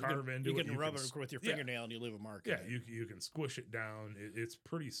 You can carve into it. You can rub can it with your yeah. fingernail and you leave a mark. Yeah, in it. you can squish it down. It's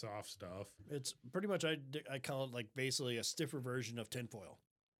pretty soft stuff. It's pretty much, I call it like basically a stiffer version of tinfoil.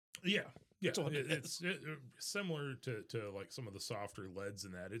 Yeah. Yeah, That's what it it's similar to like some of the softer leads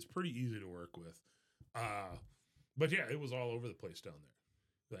and that. It's pretty easy to work with. But yeah, it was all over the place down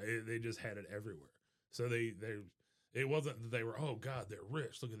there. They just had it everywhere. So it wasn't that they were, oh God, they're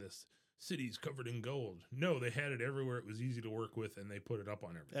rich. Look at this. City's covered in gold. No, they had it everywhere. It was easy to work with, and they put it up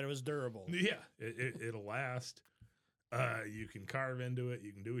on everything. And it was durable. Yeah, it'll last. You can carve into it.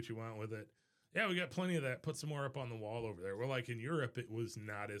 You can do what you want with it. Yeah, we got plenty of that. Put some more up on the wall over there. Well, like in Europe, it was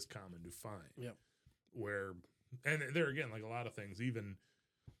not as common to find. Yep. Where, and there again, like a lot of things, even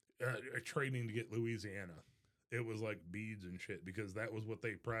trading to get Louisiana, it was like beads and shit because that was what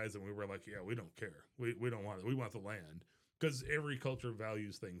they prized, and we were like, yeah, we don't care. We don't want it. We want the land because every culture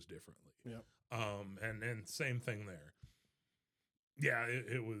values things differently. Yep. And same thing there. Yeah,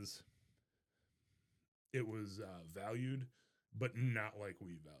 it was valued, but not like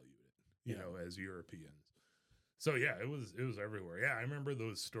we valued it, you know, as Europeans. So yeah, it was everywhere. Yeah, I remember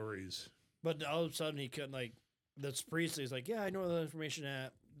those stories. But all of a sudden he couldn't, like, this priest is like, yeah, I know the information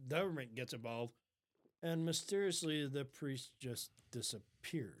that government gets involved. And mysteriously the priest just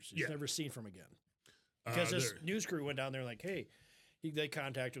disappears. He's never seen from again. Because this news crew went down there like, hey, they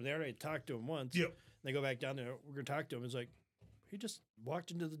contacted him. They already talked to him once. Yep. They go back down there. We're going to talk to him. It's like, he just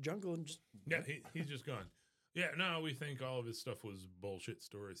walked into the jungle and just. Yeah, he's just gone. Yeah, no, we think all of his stuff was bullshit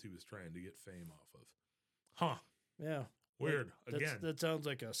stories he was trying to get fame off of. Huh. Yeah. Weird. Again. That sounds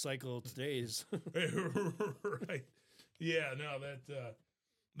like a cycle of today's. Right. Yeah, no,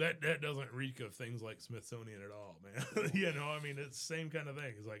 that doesn't reek of things like Smithsonian at all, man. You know, I mean, it's the same kind of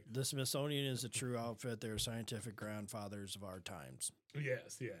thing. It's like the Smithsonian is a true outfit. They're scientific grandfathers of our times.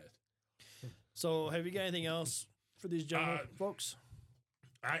 Yes. So, have you got anything else for these gentlemen, folks?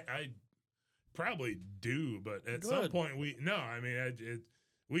 I probably do, but at some point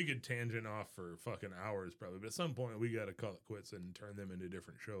we could tangent off for fucking hours probably, but at some point we got to call it quits and turn them into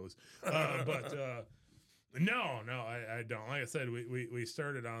different shows. No, I don't. Like I said, we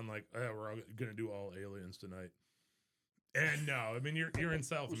started on like, we're all gonna do all aliens tonight, and no, I mean you're in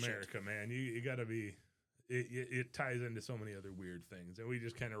South America, man. You got to be. It ties into so many other weird things, and we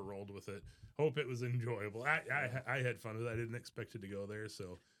just kind of rolled with it. Hope it was enjoyable. I had fun with it. I didn't expect it to go there,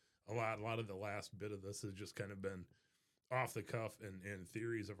 so a lot of the last bit of this has just kind of been off the cuff and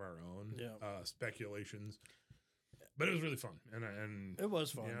theories of our own, speculations. But it was really fun, and it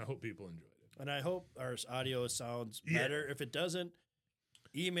was fun. Yeah, I hope people enjoyed it. And I hope our audio sounds better. If it doesn't,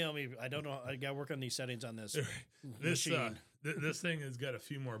 email me. I don't know. I got to work on these settings on this machine. This thing has got a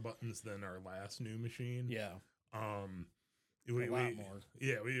few more buttons than our last new machine. Yeah. A lot more.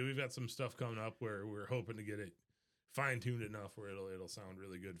 Yeah, we've got some stuff coming up where we're hoping to get it fine-tuned enough where it'll sound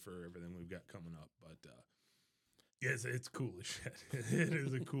really good for everything we've got coming up. But yes, it's cool as shit. It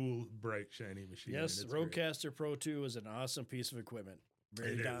is a cool, bright, shiny machine. Yes, the Rodecaster Pro 2 is an awesome piece of equipment.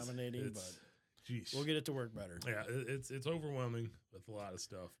 Very dominating, but geez. We'll get it to work better. Yeah, it's overwhelming with a lot of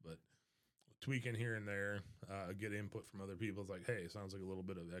stuff, but tweaking here and there, get input from other people. It's like, hey, it sounds like a little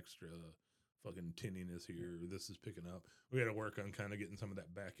bit of extra fucking tinniness here. Or this is picking up. We got to work on kind of getting some of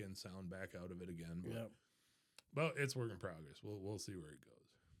that back end sound back out of it again. But it's work in progress. We'll see where it goes.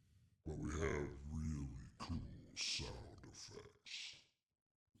 But we have really cool sound effects.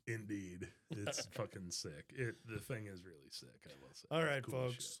 Indeed, it's fucking sick. The thing is really sick. I will say. All It's right, cool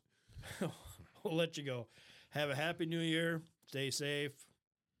as folks. We'll let you go. Have a happy new year. Stay safe.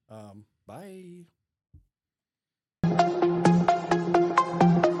 Bye.